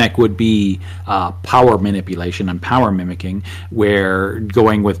 because mimic would be power manipulation and power mimicking, where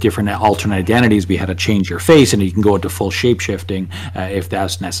going with different alternate identities, we had to change your face, and you can go into full shape shifting if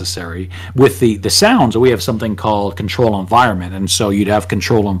that's necessary. With the sounds, we have something called control environment, and so you'd have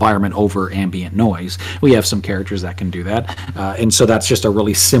control environment over ambient noise. We have some characters that can do that, and so that's just a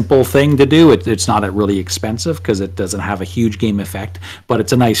really simple thing to do. It's not really expensive because it doesn't have a huge game effect, but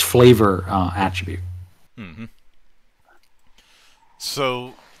it's a nice flavor attribute. Mm-hmm.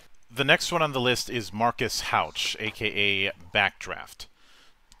 So the next one on the list is Marcus Houch, aka Backdraft,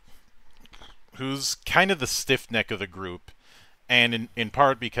 who's kind of the stiff neck of the group, and in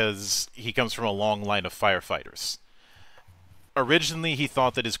part because he comes from a long line of firefighters. Originally, he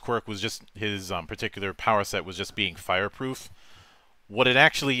thought that his quirk was just his particular power set was just being fireproof. What it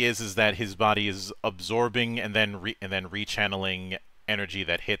actually is that his body is absorbing and then rechanneling energy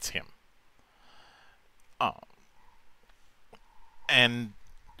that hits him. And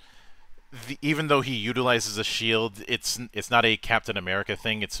even though he utilizes a shield, it's not a Captain America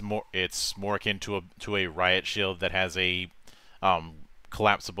thing. It's more akin to a riot shield that has a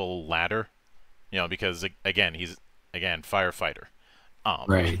collapsible ladder. Because again, he's firefighter.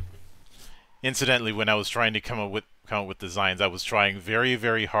 Right. Incidentally, when I was trying to come up with designs, I was trying very,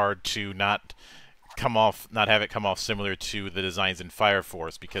 very hard to not have it come off similar to the designs in Fire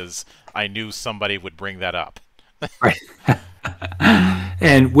Force, because I knew somebody would bring that up. Right.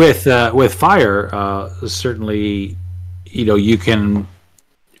 And with fire, certainly, you can,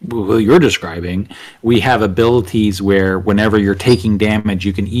 what you're describing, we have abilities where whenever you're taking damage,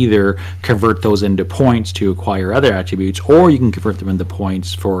 you can either convert those into points to acquire other attributes, or you can convert them into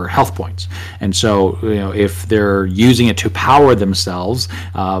points for health points. And so, if they're using it to power themselves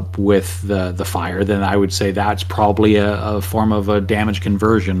with the fire, then I would say that's probably a form of a damage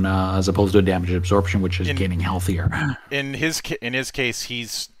conversion as opposed to a damage absorption, which is gaining healthier. In his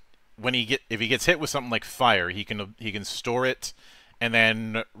case, if he gets hit with something like fire, he can store it and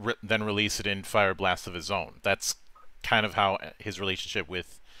then release it in fire blast of his own. That's kind of how his relationship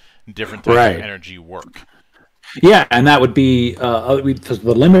with different types of energy work. Yeah, and that would be the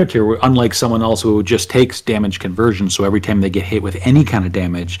limiter, unlike someone else who just takes damage conversion. So every time they get hit with any kind of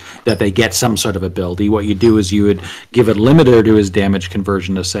damage, that they get some sort of ability. What you do is you would give a limiter to his damage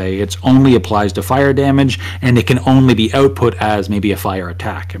conversion to say it only applies to fire damage, and it can only be output as maybe a fire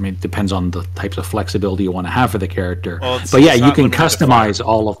attack. I mean, it depends on the types of flexibility you want to have for the character. Well, but yeah, you can customize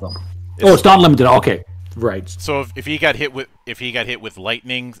all of them. It's not limited. Okay. Right. So if he got hit with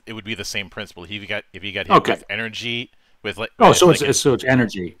lightning, it would be the same principle. If he got hit with energy, so it's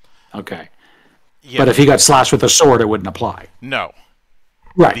energy. Okay. Yeah. But if he got slashed with a sword, it wouldn't apply. No.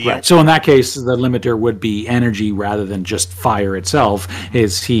 Right. So in that case, the limiter would be energy rather than just fire itself.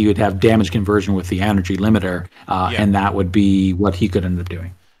 Is he would have damage conversion with the energy limiter, and that would be what he could end up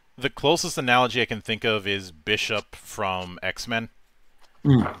doing. The closest analogy I can think of is Bishop from X-Men.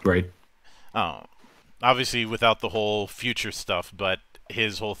 Right. Obviously without the whole future stuff, but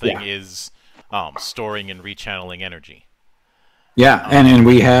his whole thing is storing and rechanneling energy. Yeah, and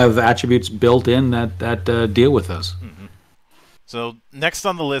we have attributes built in that deal with those. Mm-hmm. So next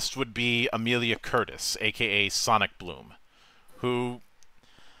on the list would be Amelia Curtis, aka Sonic Bloom, who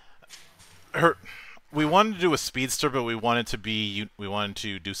we wanted to do a speedster, but we wanted to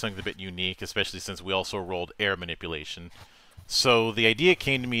do something a bit unique, especially since we also rolled air manipulation. So the idea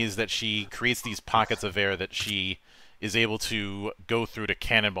came to me is that she creates these pockets of air that she is able to go through to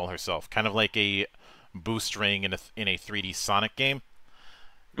cannonball herself, kind of like a boost ring in a 3D Sonic game.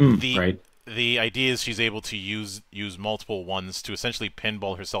 Right. The idea is she's able to use multiple ones to essentially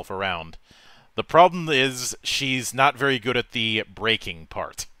pinball herself around. The problem is she's not very good at the braking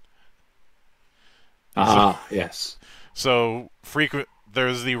part. Yes. So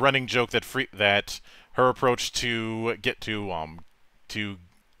there's the running joke that her approach to get to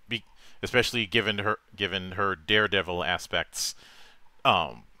be, especially given her daredevil aspects,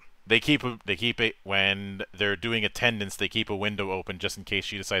 they keep it when they're doing attendance. They keep a window open just in case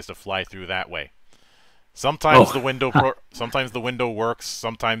she decides to fly through that way. Sometimes sometimes the window works.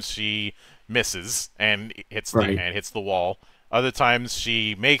 Sometimes she misses and hits the wall. Other times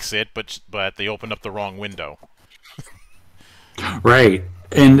she makes it, but they open up the wrong window. Right.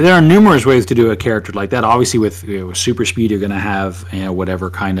 And there are numerous ways to do a character like that. Obviously, with super speed, you're going to have whatever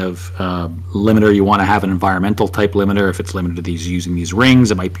kind of limiter you want to have, an environmental type limiter. If it's limited to using these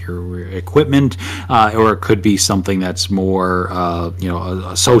rings, it might be your equipment, or it could be something that's more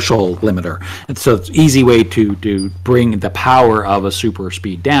a social limiter. And so it's an easy way to bring the power of a super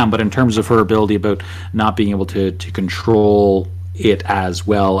speed down. But in terms of her ability about not being able to control it as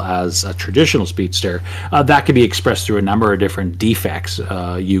well as a traditional speedster, that could be expressed through a number of different defects.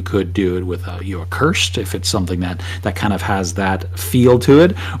 You could do it with a cursed, if it's something that kind of has that feel to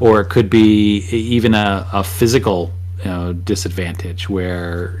it, or it could be even a physical disadvantage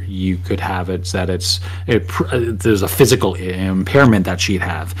where you could have there's a physical impairment that she'd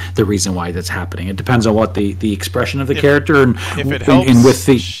have. The reason why that's happening, it depends on what the expression of the character, and if it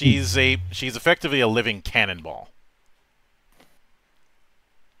helps, she's effectively a living cannonball.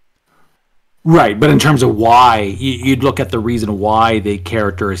 Right, but in terms of why, you'd look at the reason why the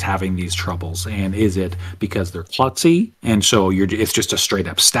character is having these troubles, and is it because they're klutzy, and so it's just a straight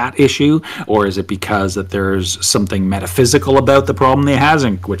up stat issue, or is it because that there's something metaphysical about the problem they has,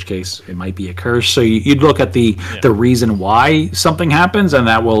 in which case it might be a curse. So you'd look at the reason why something happens, and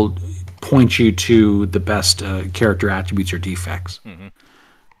that will point you to the best character attributes or defects. Mm-hmm.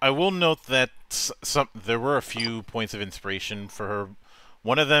 I will note that there were a few points of inspiration for her.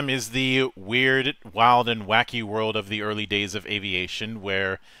 One of them is the weird, wild, and wacky world of the early days of aviation,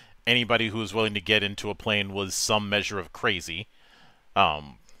 where anybody who was willing to get into a plane was some measure of crazy.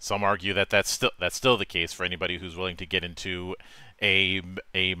 Some argue that that's still the case for anybody who's willing to get into a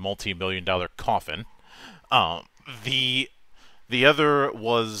multi-million-dollar coffin. The The other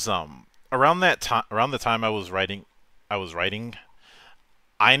was around that time. Around the time I was writing.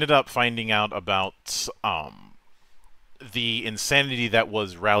 I ended up finding out about the insanity that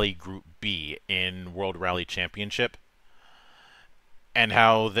was Rally Group B in World Rally Championship, and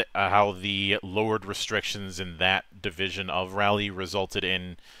how the lowered restrictions in that division of Rally resulted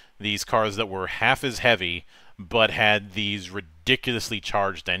in these cars that were half as heavy but had these ridiculously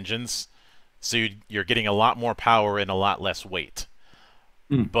charged engines. So you're getting a lot more power and a lot less weight.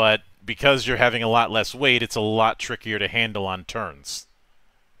 Mm. But because you're having a lot less weight, it's a lot trickier to handle on turns.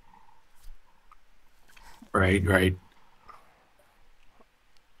 Right, right.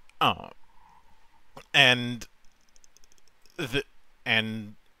 Uh, and the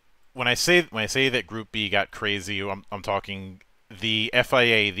and when I say that Group B got crazy, I'm talking the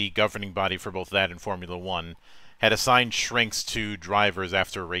FIA, the governing body for both that and Formula One, had assigned shrinks to drivers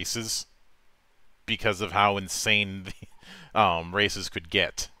after races because of how insane the races could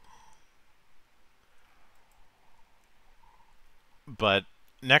get. But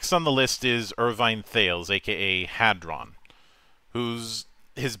next on the list is Irvine Thales, aka Hadron, whose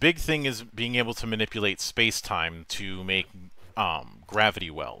his big thing is being able to manipulate space-time to make gravity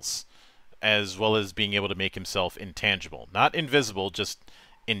wells, as well as being able to make himself intangible. Not invisible, just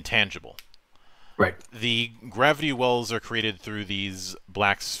intangible. Right. The gravity wells are created through these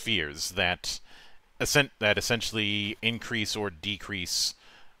black spheres that essentially increase or decrease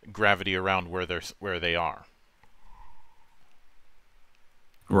gravity around where they are.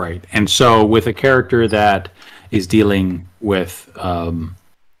 Right. And so with a character that is dealing with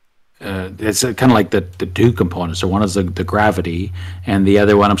it's kind of like the two components. So one is the gravity, and the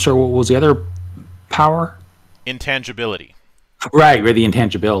other one, I'm sorry, what was the other power? Intangibility. Right, the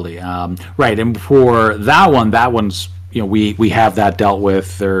intangibility. Right, and for that one's, we have that dealt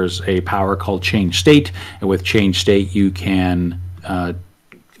with. There's a power called change state, and with change state, you can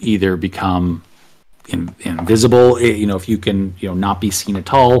either become invisible, if you can not be seen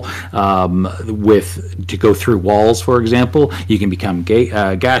at all, to go through walls, for example. You can become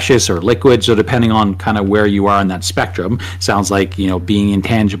gaseous or liquid, so depending on kind of where you are in that spectrum. Sounds like being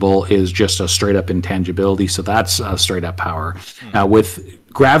intangible is just a straight up intangibility, so that's a straight up power. With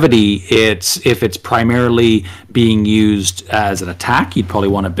gravity, if it's primarily being used as an attack, you'd probably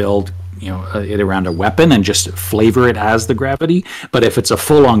want to build it around a weapon and just flavor it as the gravity. But if it's a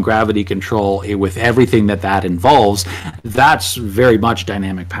full-on gravity control with everything that involves, that's very much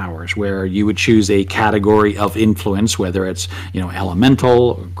dynamic powers, where you would choose a category of influence, whether it's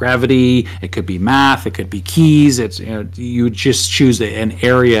elemental, gravity, it could be math, it could be keys. It's you would just choose an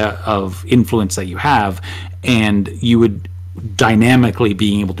area of influence that you have, and you would dynamically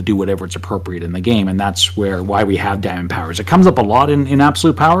being able to do whatever it's appropriate in the game. And that's why we have diamond powers. It comes up a lot in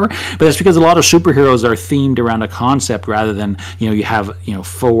absolute power, but that's because a lot of superheroes are themed around a concept rather than you have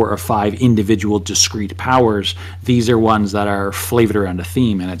 4 or 5 individual discrete powers. These are ones that are flavored around a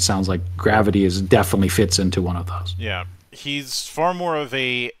theme, and it sounds like gravity definitely fits into one of those. Yeah, he's far more of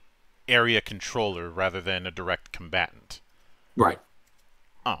a area controller rather than a direct combatant. Right.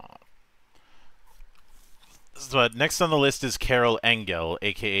 But next on the list is Carol Engel,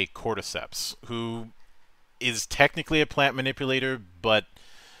 aka Cordyceps, who is technically a plant manipulator, but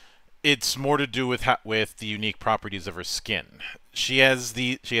it's more to do with the unique properties of her skin. She has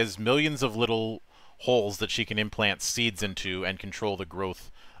millions of little holes that she can implant seeds into and control the growth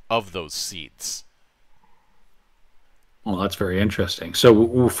of those seeds. Well, that's very interesting.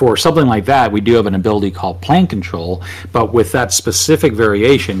 So for something like that, we do have an ability called plant control, but with that specific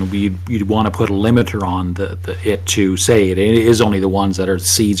variation, you'd want to put a limiter on it to say it is only the ones that are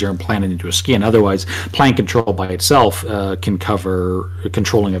seeds are implanted into a skin. Otherwise, plant control by itself can cover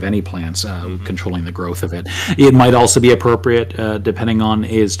controlling of any plants, controlling the growth of it. It might also be appropriate, depending on,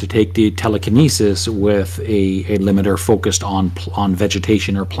 is to take the telekinesis with a limiter focused on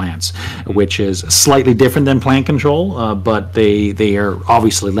vegetation or plants, which is slightly different than plant control. But they are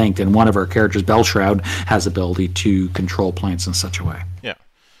obviously linked, and one of our characters, Bellshroud, has the ability to control plants in such a way. Yeah.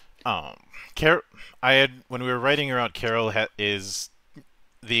 When we were writing her out, Carol is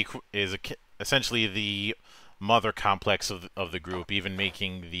essentially the mother complex of the group, even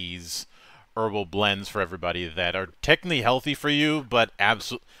making these herbal blends for everybody that are technically healthy for you, but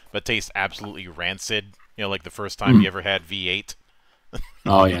taste absolutely rancid. Like the first time you ever had V8.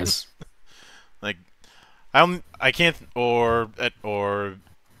 Oh yes. Like. I can't,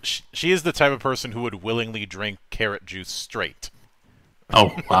 she is the type of person who would willingly drink carrot juice straight.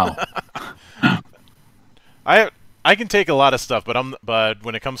 Oh wow! I can take a lot of stuff, but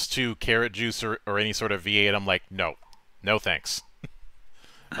when it comes to carrot juice or any sort of V8, I'm like, no thanks.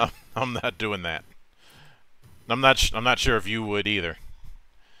 I'm not doing that. I'm not sure if you would either.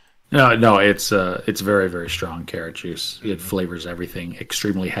 No, no, it's very, very strong carrot juice. It flavors everything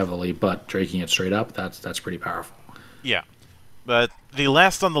extremely heavily, but drinking it straight up, that's pretty powerful. Yeah. But the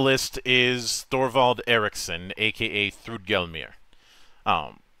last on the list is Thorvald Eriksson, aka Thrudgelmir.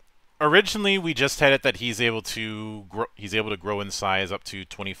 Um, Originally, we just had it that he's able to grow in size up to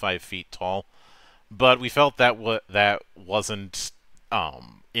 25 feet tall, but we felt that that wasn't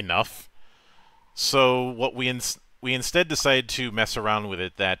enough. So what we instead decided to mess around with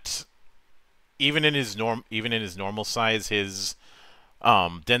it. That even in his normal size, his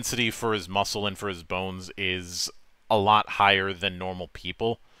density for his muscle and for his bones is a lot higher than normal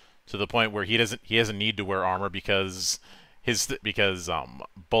people, to the point where he doesn't need to wear armor because only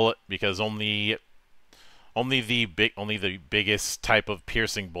the biggest type of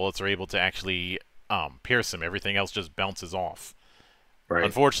piercing bullets are able to actually pierce him. Everything else just bounces off. Right.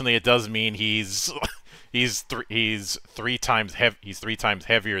 Unfortunately, it does mean he's 3 times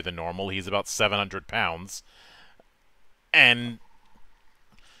heavier than normal. He's about 700 pounds, and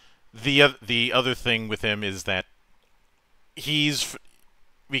the other thing with him is that he's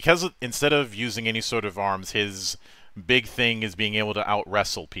instead of using any sort of arms, his big thing is being able to out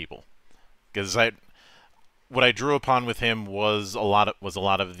wrestle people. Because what I drew upon with him was a lot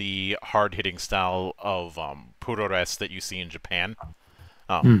of the hard hitting style of purores that you see in Japan.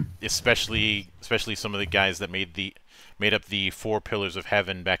 Especially some of the guys that made up the Four Pillars of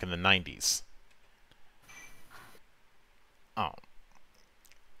Heaven back in the 90s. Um,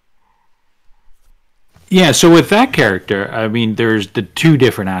 Yeah, so with that character, I mean, there's the two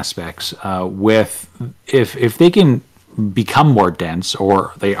different aspects. With if they can become more dense,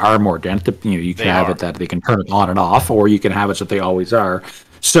 or they are more dense, you can they have are. it that they can turn it on and off, or you can have it so they always are.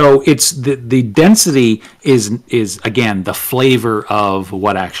 So it's the density is again the flavor of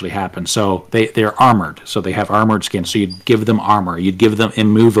what actually happens. So they're armored, so they have armored skin. So you'd give them armor, you'd give them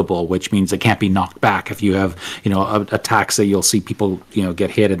immovable, which means they can't be knocked back. If you have attacks that you'll see people get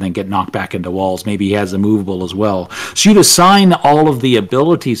hit and then get knocked back into walls, maybe he has immovable as well. So you'd assign all of the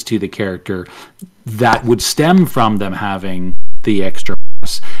abilities to the character that would stem from them having the extra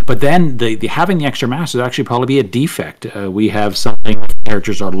mass. But then the having the extra mass would actually probably be a defect. We have something if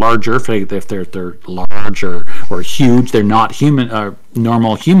characters are larger, if they're larger or huge, they're not human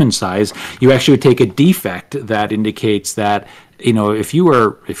normal human size. You actually would take a defect that indicates that if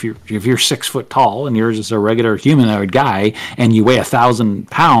you're 6 foot tall and yours is a regular humanoid guy and you weigh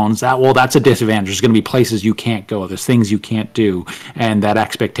 1,000 pounds, that's a disadvantage. There's going to be places you can't go. There's things you can't do, and that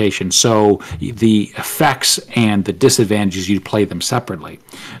expectation. So the effects and the disadvantages, you play them separately.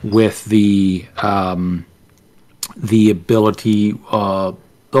 With the ability, what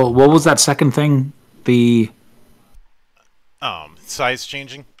was that second thing? The Size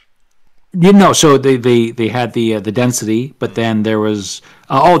changing. So they had the density, but then there was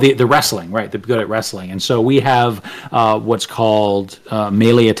the wrestling, right? They're good at wrestling, and so we have what's called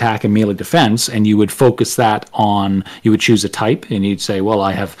melee attack and melee defense, and you would focus that on. You would choose a type, and you'd say, well,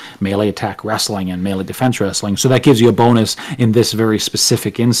 I have melee attack wrestling and melee defense wrestling, so that gives you a bonus in this very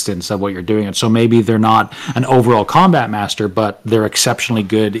specific instance of what you're doing. And so maybe they're not an overall combat master, but they're exceptionally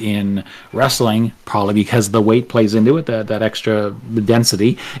good in wrestling, probably because the weight plays into it, that extra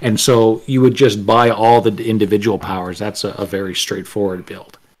density, and so you would just buy all the individual powers. That's a very straightforward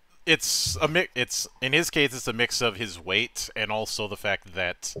build. It's a mix. It's in his case, it's a mix of his weight and also the fact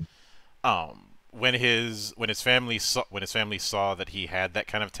that when his family saw that he had that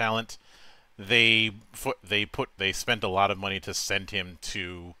kind of talent, they spent a lot of money to send him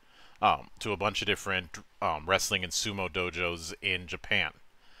to a bunch of different wrestling and sumo dojos in Japan.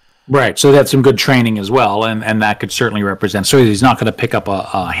 Right, so that's some good training as well, and that could certainly represent. So he's not going to pick up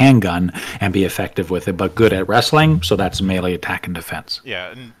a handgun and be effective with it, but good at wrestling. So that's melee attack and defense.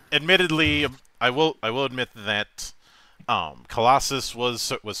 Yeah, and admittedly, I will admit that Colossus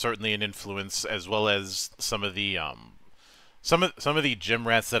was certainly an influence, as well as some of the gym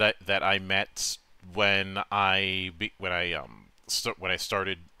rats that I met when I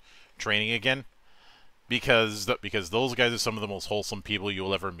started training again. Because those guys are some of the most wholesome people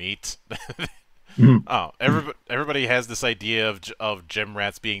you'll ever meet. Everybody has this idea of gym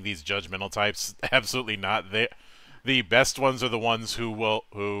rats being these judgmental types. Absolutely not. The best ones are the ones who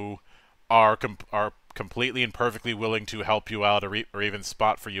are completely and perfectly willing to help you out, or even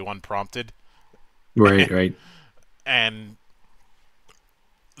spot for you unprompted. Right, right. And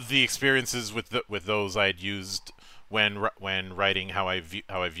the experiences with those I had used when writing how I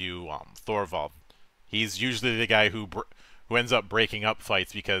view Thorvald. He's usually the guy who ends up breaking up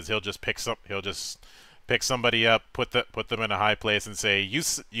fights because he'll just pick pick somebody up, put them in a high place, and say you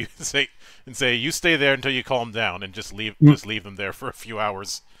stay there until you calm down, and just leave them there for a few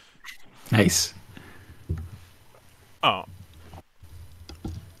hours. Nice. Oh,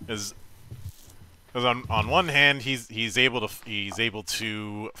 because on one hand he's able to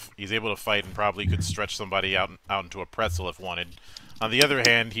fight and probably could stretch somebody out into a pretzel if wanted. On the other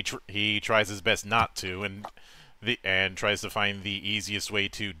hand, he tries his best not to, and tries to find the easiest way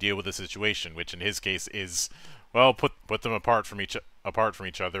to deal with the situation, which in his case is, well, put them apart from each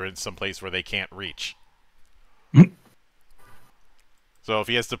other in some place where they can't reach. So if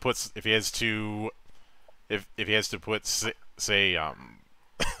he has to put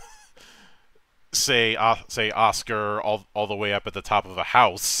say Oscar all the way up at the top of a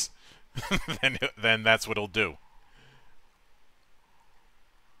house, then that's what he'll do.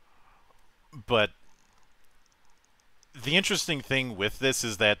 But the interesting thing with this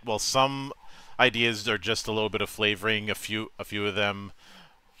is that while some ideas are just a little bit of flavoring, a few of them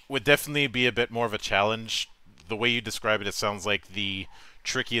would definitely be a bit more of a challenge. The way you describe it, it sounds like the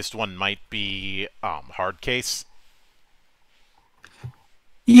trickiest one might be hard case.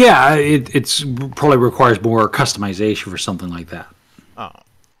 Yeah, it's probably requires more customization for something like that.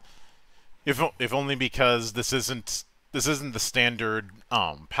 If only because this isn't the standard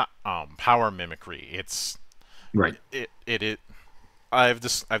power mimicry. It's right. I've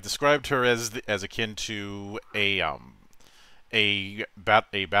described her as akin to a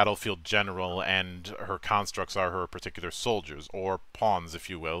battlefield general, and her constructs are her particular soldiers, or pawns, if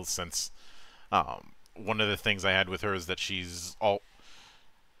you will. Since one of the things I had with her is that she's a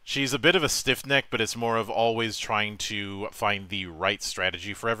bit of a stiff neck, but it's more of always trying to find the right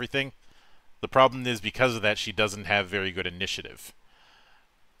strategy for everything. The problem is, because of that, she doesn't have very good initiative.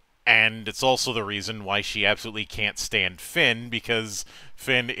 And it's also the reason why she absolutely can't stand Finn, because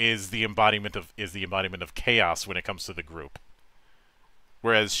Finn is the embodiment of chaos when it comes to the group.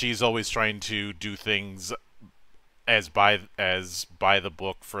 Whereas she's always trying to do things as by the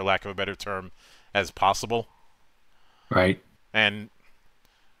book, for lack of a better term, as possible. Right. And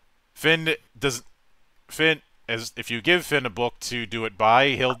if you give Finn a book to do it by,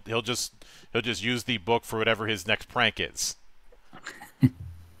 he'll just use the book for whatever his next prank is.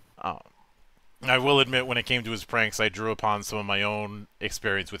 I will admit, when it came to his pranks, I drew upon some of my own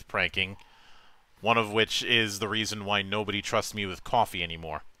experience with pranking. One of which is the reason why nobody trusts me with coffee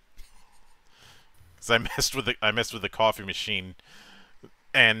anymore. Because I messed with the coffee machine,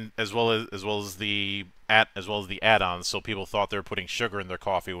 and as well as the add-ons, so people thought they were putting sugar in their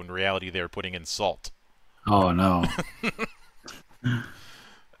coffee when in reality they were putting in salt. Oh no.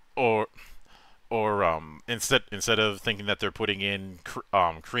 Or instead of thinking that they're putting in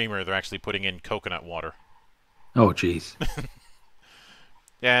creamer, they're actually putting in coconut water. Oh jeez.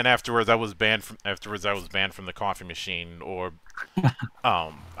 Yeah, and afterwards I was banned from the coffee machine. Or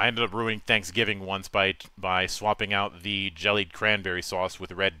I ended up ruining Thanksgiving once by swapping out the jellied cranberry sauce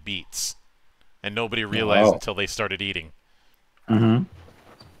with red beets, and nobody realized until they started eating. Mm-hmm.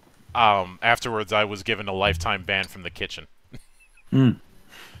 Afterwards, I was given a lifetime ban from the kitchen. Mm.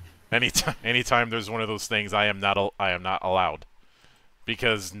 Anytime there's one of those things, I am not allowed,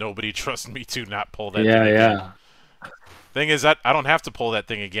 because nobody trusts me to not pull that thing again. Yeah. Thing is that I don't have to pull that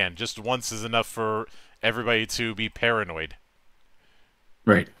thing again. Just once is enough for everybody to be paranoid.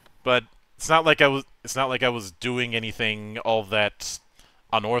 Right. But it's not like I was doing anything all that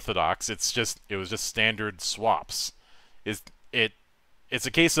unorthodox. It was just standard swaps. It's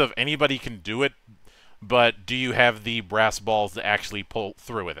a case of anybody can do it, but do you have the brass balls to actually pull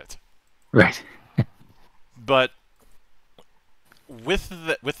through with it? Right. But with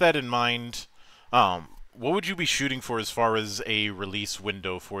that in mind, what would you be shooting for as far as a release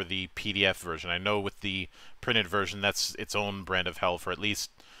window for the PDF version? I know with the printed version, that's its own brand of hell for at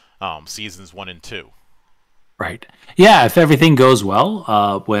least seasons 1 and 2. Right. Yeah, if everything goes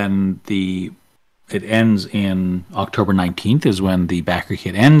well, when it ends in October 19th is when the backer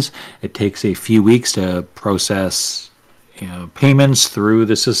kit ends. It takes a few weeks to process payments through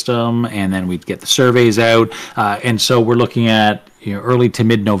the system, and then we'd get the surveys out. And so we're looking at early to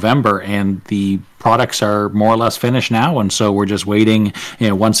mid-November, and the products are more or less finished now. And so we're just waiting.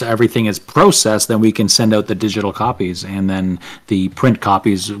 Once everything is processed, then we can send out the digital copies, and then the print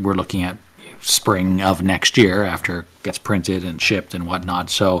copies we're looking at spring of next year after it gets printed and shipped and whatnot.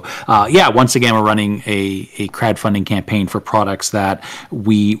 So once again, we're running a crowdfunding campaign for products that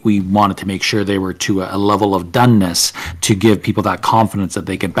we wanted to make sure they were to a level of doneness to give people that confidence that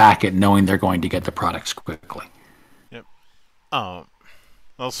they could back it, knowing they're going to get the products quickly. Yep. Well,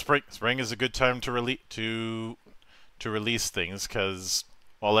 spring is a good time to release things, because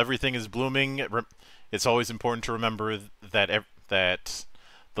while everything is blooming, it's always important to remember that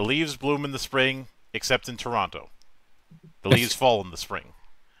the leaves bloom in the spring, except in Toronto. The leaves fall in the spring.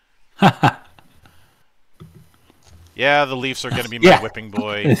 Yeah, the Leafs are going to be my whipping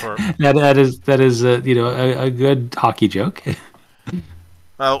boy for. that is a good hockey joke.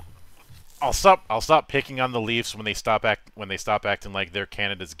 Well, I'll stop picking on the Leafs when they stop acting like they're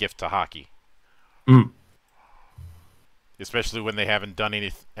Canada's gift to hockey. Mm. Especially when they haven't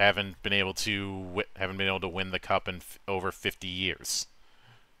been able to win the cup in over 50 years.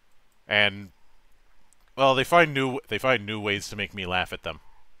 And well, they find new ways to make me laugh at them.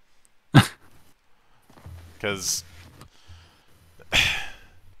 Cuz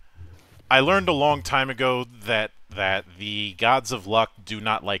I learned a long time ago that the gods of luck do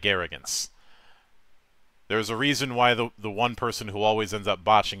not like arrogance. There's a reason why the one person who always ends up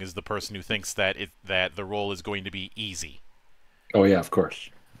botching is the person who thinks that the role is going to be easy. Oh yeah, of course.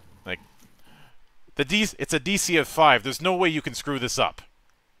 Like it's a DC of 5. There's no way you can screw this up.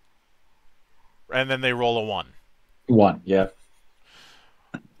 And then they roll a 1. 1, yeah.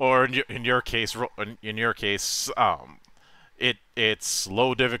 Or in your case, it's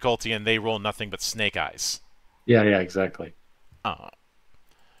low difficulty and they roll nothing but snake eyes. Yeah, exactly.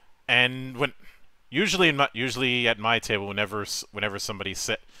 And usually at my table, whenever somebody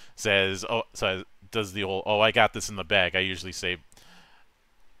says does the whole I got this in the bag, I usually say,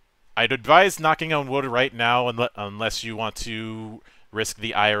 I'd advise knocking on wood right now unless you want to risk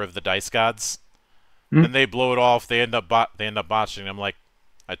the ire of the dice gods. And they blow it off. They end up botching. I'm like,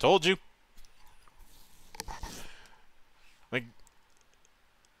 I told you. Like,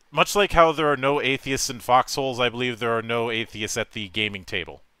 much like how there are no atheists in foxholes, I believe there are no atheists at the gaming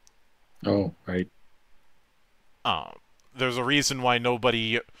table. Oh, right. There's a reason why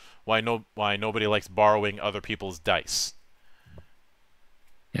nobody likes borrowing other people's dice.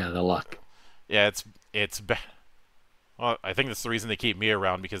 Yeah, the luck. Yeah, it's bad. Well, I think that's the reason they keep me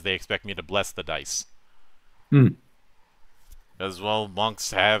around, because they expect me to bless the dice. As well,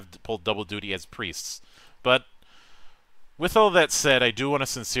 monks have pulled double duty as priests. But with all that said, I do want to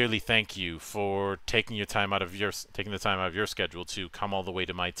sincerely thank you for taking the time out of your schedule to come all the way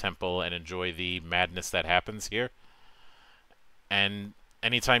to my temple and enjoy the madness that happens here. And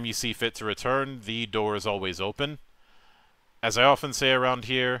anytime you see fit to return, the door is always open. As I often say around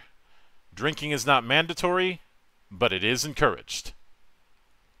here, drinking is not mandatory, but it is encouraged.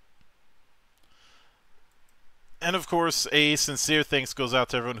 And of course, a sincere thanks goes out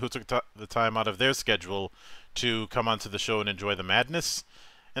to everyone who took the time out of their schedule to come onto the show and enjoy the madness.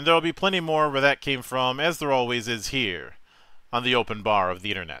 And there will be plenty more where that came from, as there always is here, on the open bar of the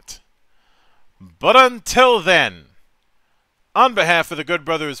internet. But until then, on behalf of the good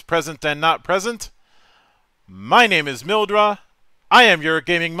brothers present and not present, my name is Mildra. I am your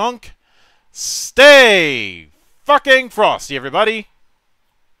gaming monk. Stay fucking frosty, everybody.